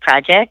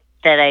project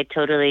that I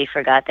totally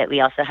forgot that we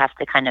also have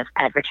to kind of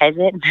advertise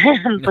it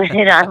and put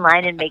it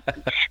online and make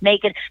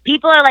it.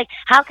 People are like,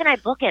 how can I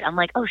book it? I'm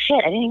like, oh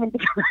shit, I didn't even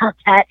think about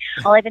that.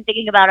 All I've been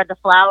thinking about are the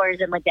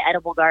flowers and like the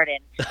edible garden.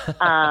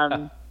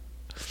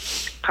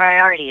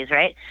 Priorities,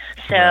 right?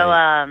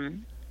 So,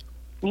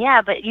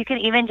 yeah, but you can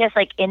even just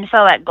like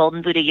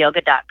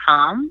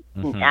info@goldenbuddhayoga.com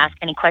and ask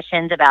any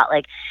questions about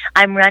like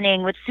I'm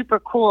running. What's super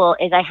cool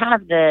is I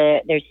have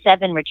there's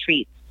 7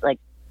 retreats, like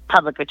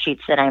public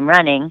retreats that I'm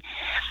running,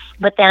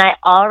 but then I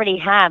already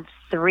have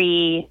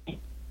 3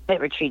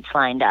 retreats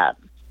lined up.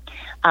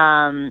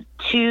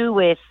 2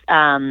 with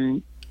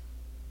kind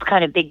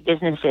of big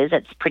businesses.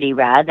 That's pretty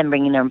rad. Them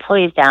bringing their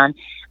employees down.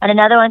 And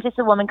another one, just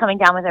a woman coming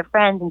down with her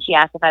friends, and she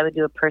asked if I would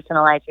do a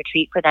personalized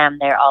retreat for them.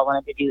 They all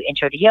wanted to do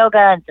intro to yoga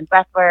and some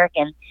breath work,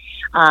 and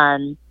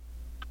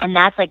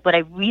that's like what I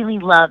really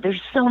love. There's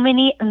so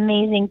many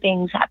amazing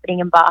things happening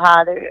in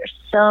Baja. There are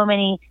so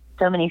many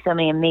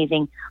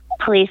amazing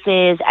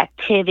places,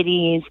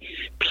 activities,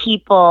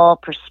 people,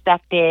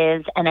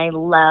 perspectives, and I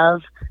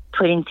love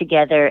putting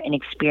together an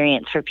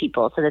experience for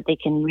people so that they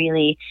can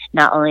really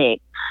not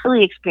only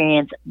fully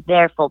experience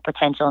their full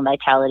potential and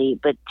vitality,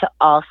 but to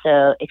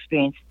also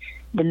experience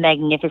the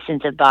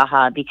magnificence of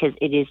Baja, because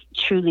it is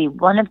truly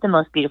one of the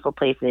most beautiful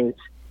places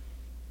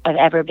I've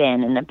ever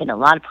been, and I've been a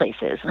lot of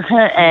places.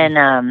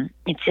 And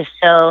it's just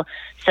so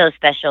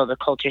special. The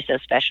culture's so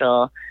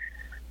special.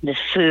 The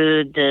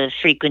food, the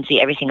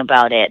frequency, everything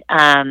about it.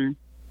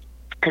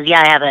 Because,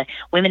 I have a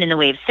Women in the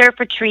Wave surf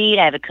retreat.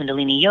 I have a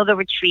Kundalini yoga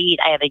retreat.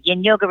 I have a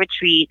yin yoga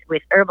retreat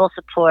with herbal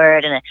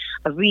support, and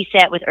a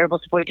reset with herbal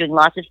support, doing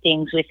lots of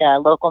things with a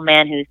local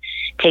man who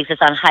takes us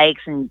on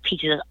hikes and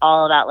teaches us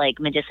all about like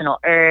medicinal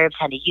herbs,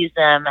 how to use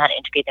them, how to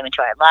integrate them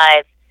into our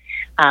lives.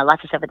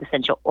 Lots of stuff with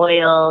essential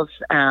oils.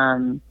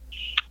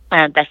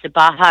 Best of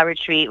Baja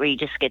retreat, where you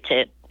just get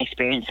to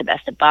experience the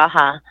best of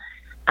Baja.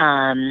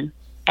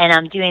 And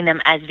I'm doing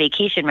them as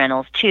vacation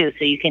rentals too.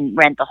 So you can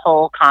rent the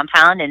whole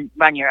compound and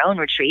run your own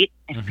retreat.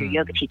 If you're a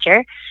yoga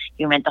teacher,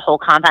 you rent the whole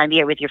compound, be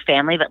here with your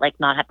family, but like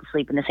not have to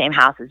sleep in the same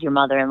house as your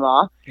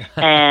mother-in-law.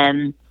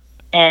 And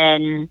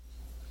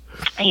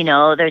you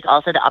know, there's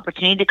also the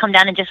opportunity to come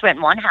down and just rent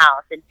one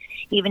house. And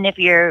even if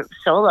you're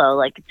solo,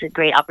 like it's a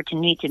great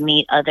opportunity to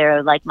meet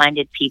other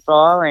like-minded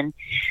people. And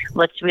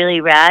what's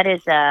really rad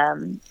is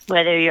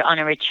whether you're on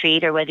a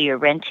retreat or whether you're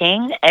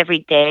renting, every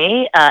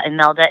day,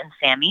 Imelda and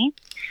Sammy,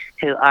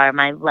 who are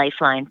my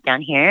lifelines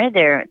down here,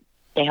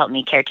 they help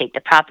me caretake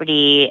the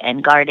property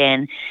and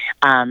garden.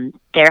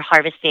 They're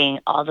harvesting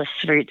all the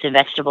fruits and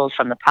vegetables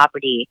from the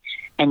property,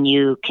 and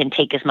you can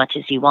take as much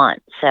as you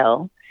want.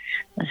 So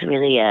it's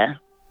really a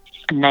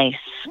nice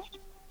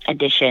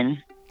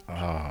addition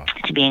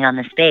to being on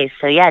the space.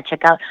 So yeah,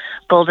 check out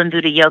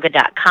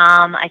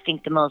goldenbuddhayoga.com. I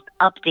think the most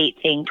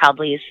update thing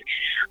probably is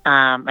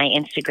my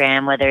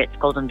Instagram, whether it's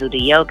Golden Buddha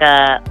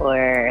Yoga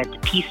or the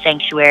Peace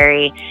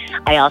Sanctuary.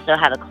 I also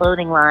have a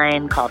clothing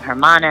line called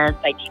Hermanas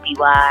by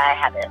TBY. I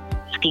have a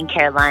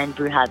skincare line,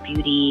 Bruja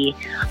Beauty.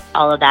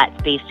 All of that's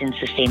based in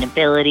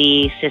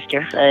sustainability,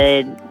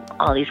 sisterhood,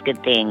 all these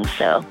good things.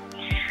 So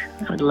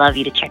I would love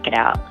you to check it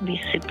out. I'd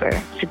be super,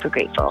 super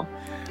grateful.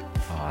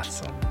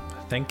 Awesome.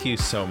 Thank you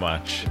so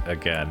much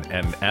again.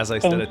 And as I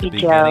said at the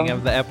beginning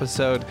of the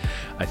episode,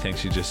 I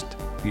think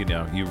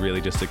you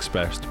really just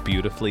expressed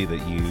beautifully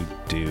that you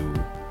do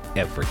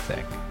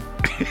everything.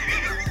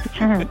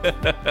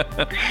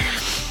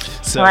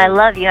 So, well, I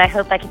love you. I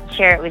hope I can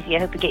share it with you. I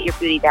hope you get your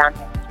booty down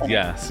here.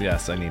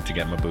 Yes. I need to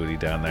get my booty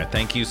down there.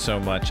 Thank you so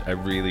much. I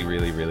really,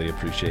 really, really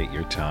appreciate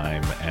your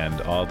time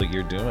and all that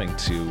you're doing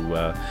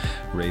to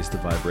raise the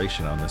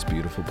vibration on this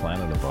beautiful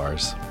planet of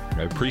ours.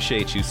 I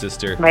appreciate you,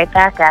 sister. Right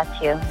back at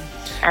you.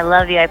 I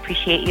love you. I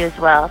appreciate you as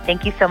well.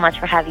 Thank you so much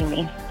for having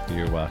me.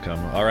 You're welcome.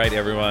 All right,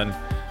 everyone.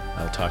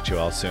 I'll talk to you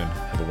all soon.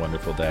 Have a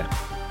wonderful day.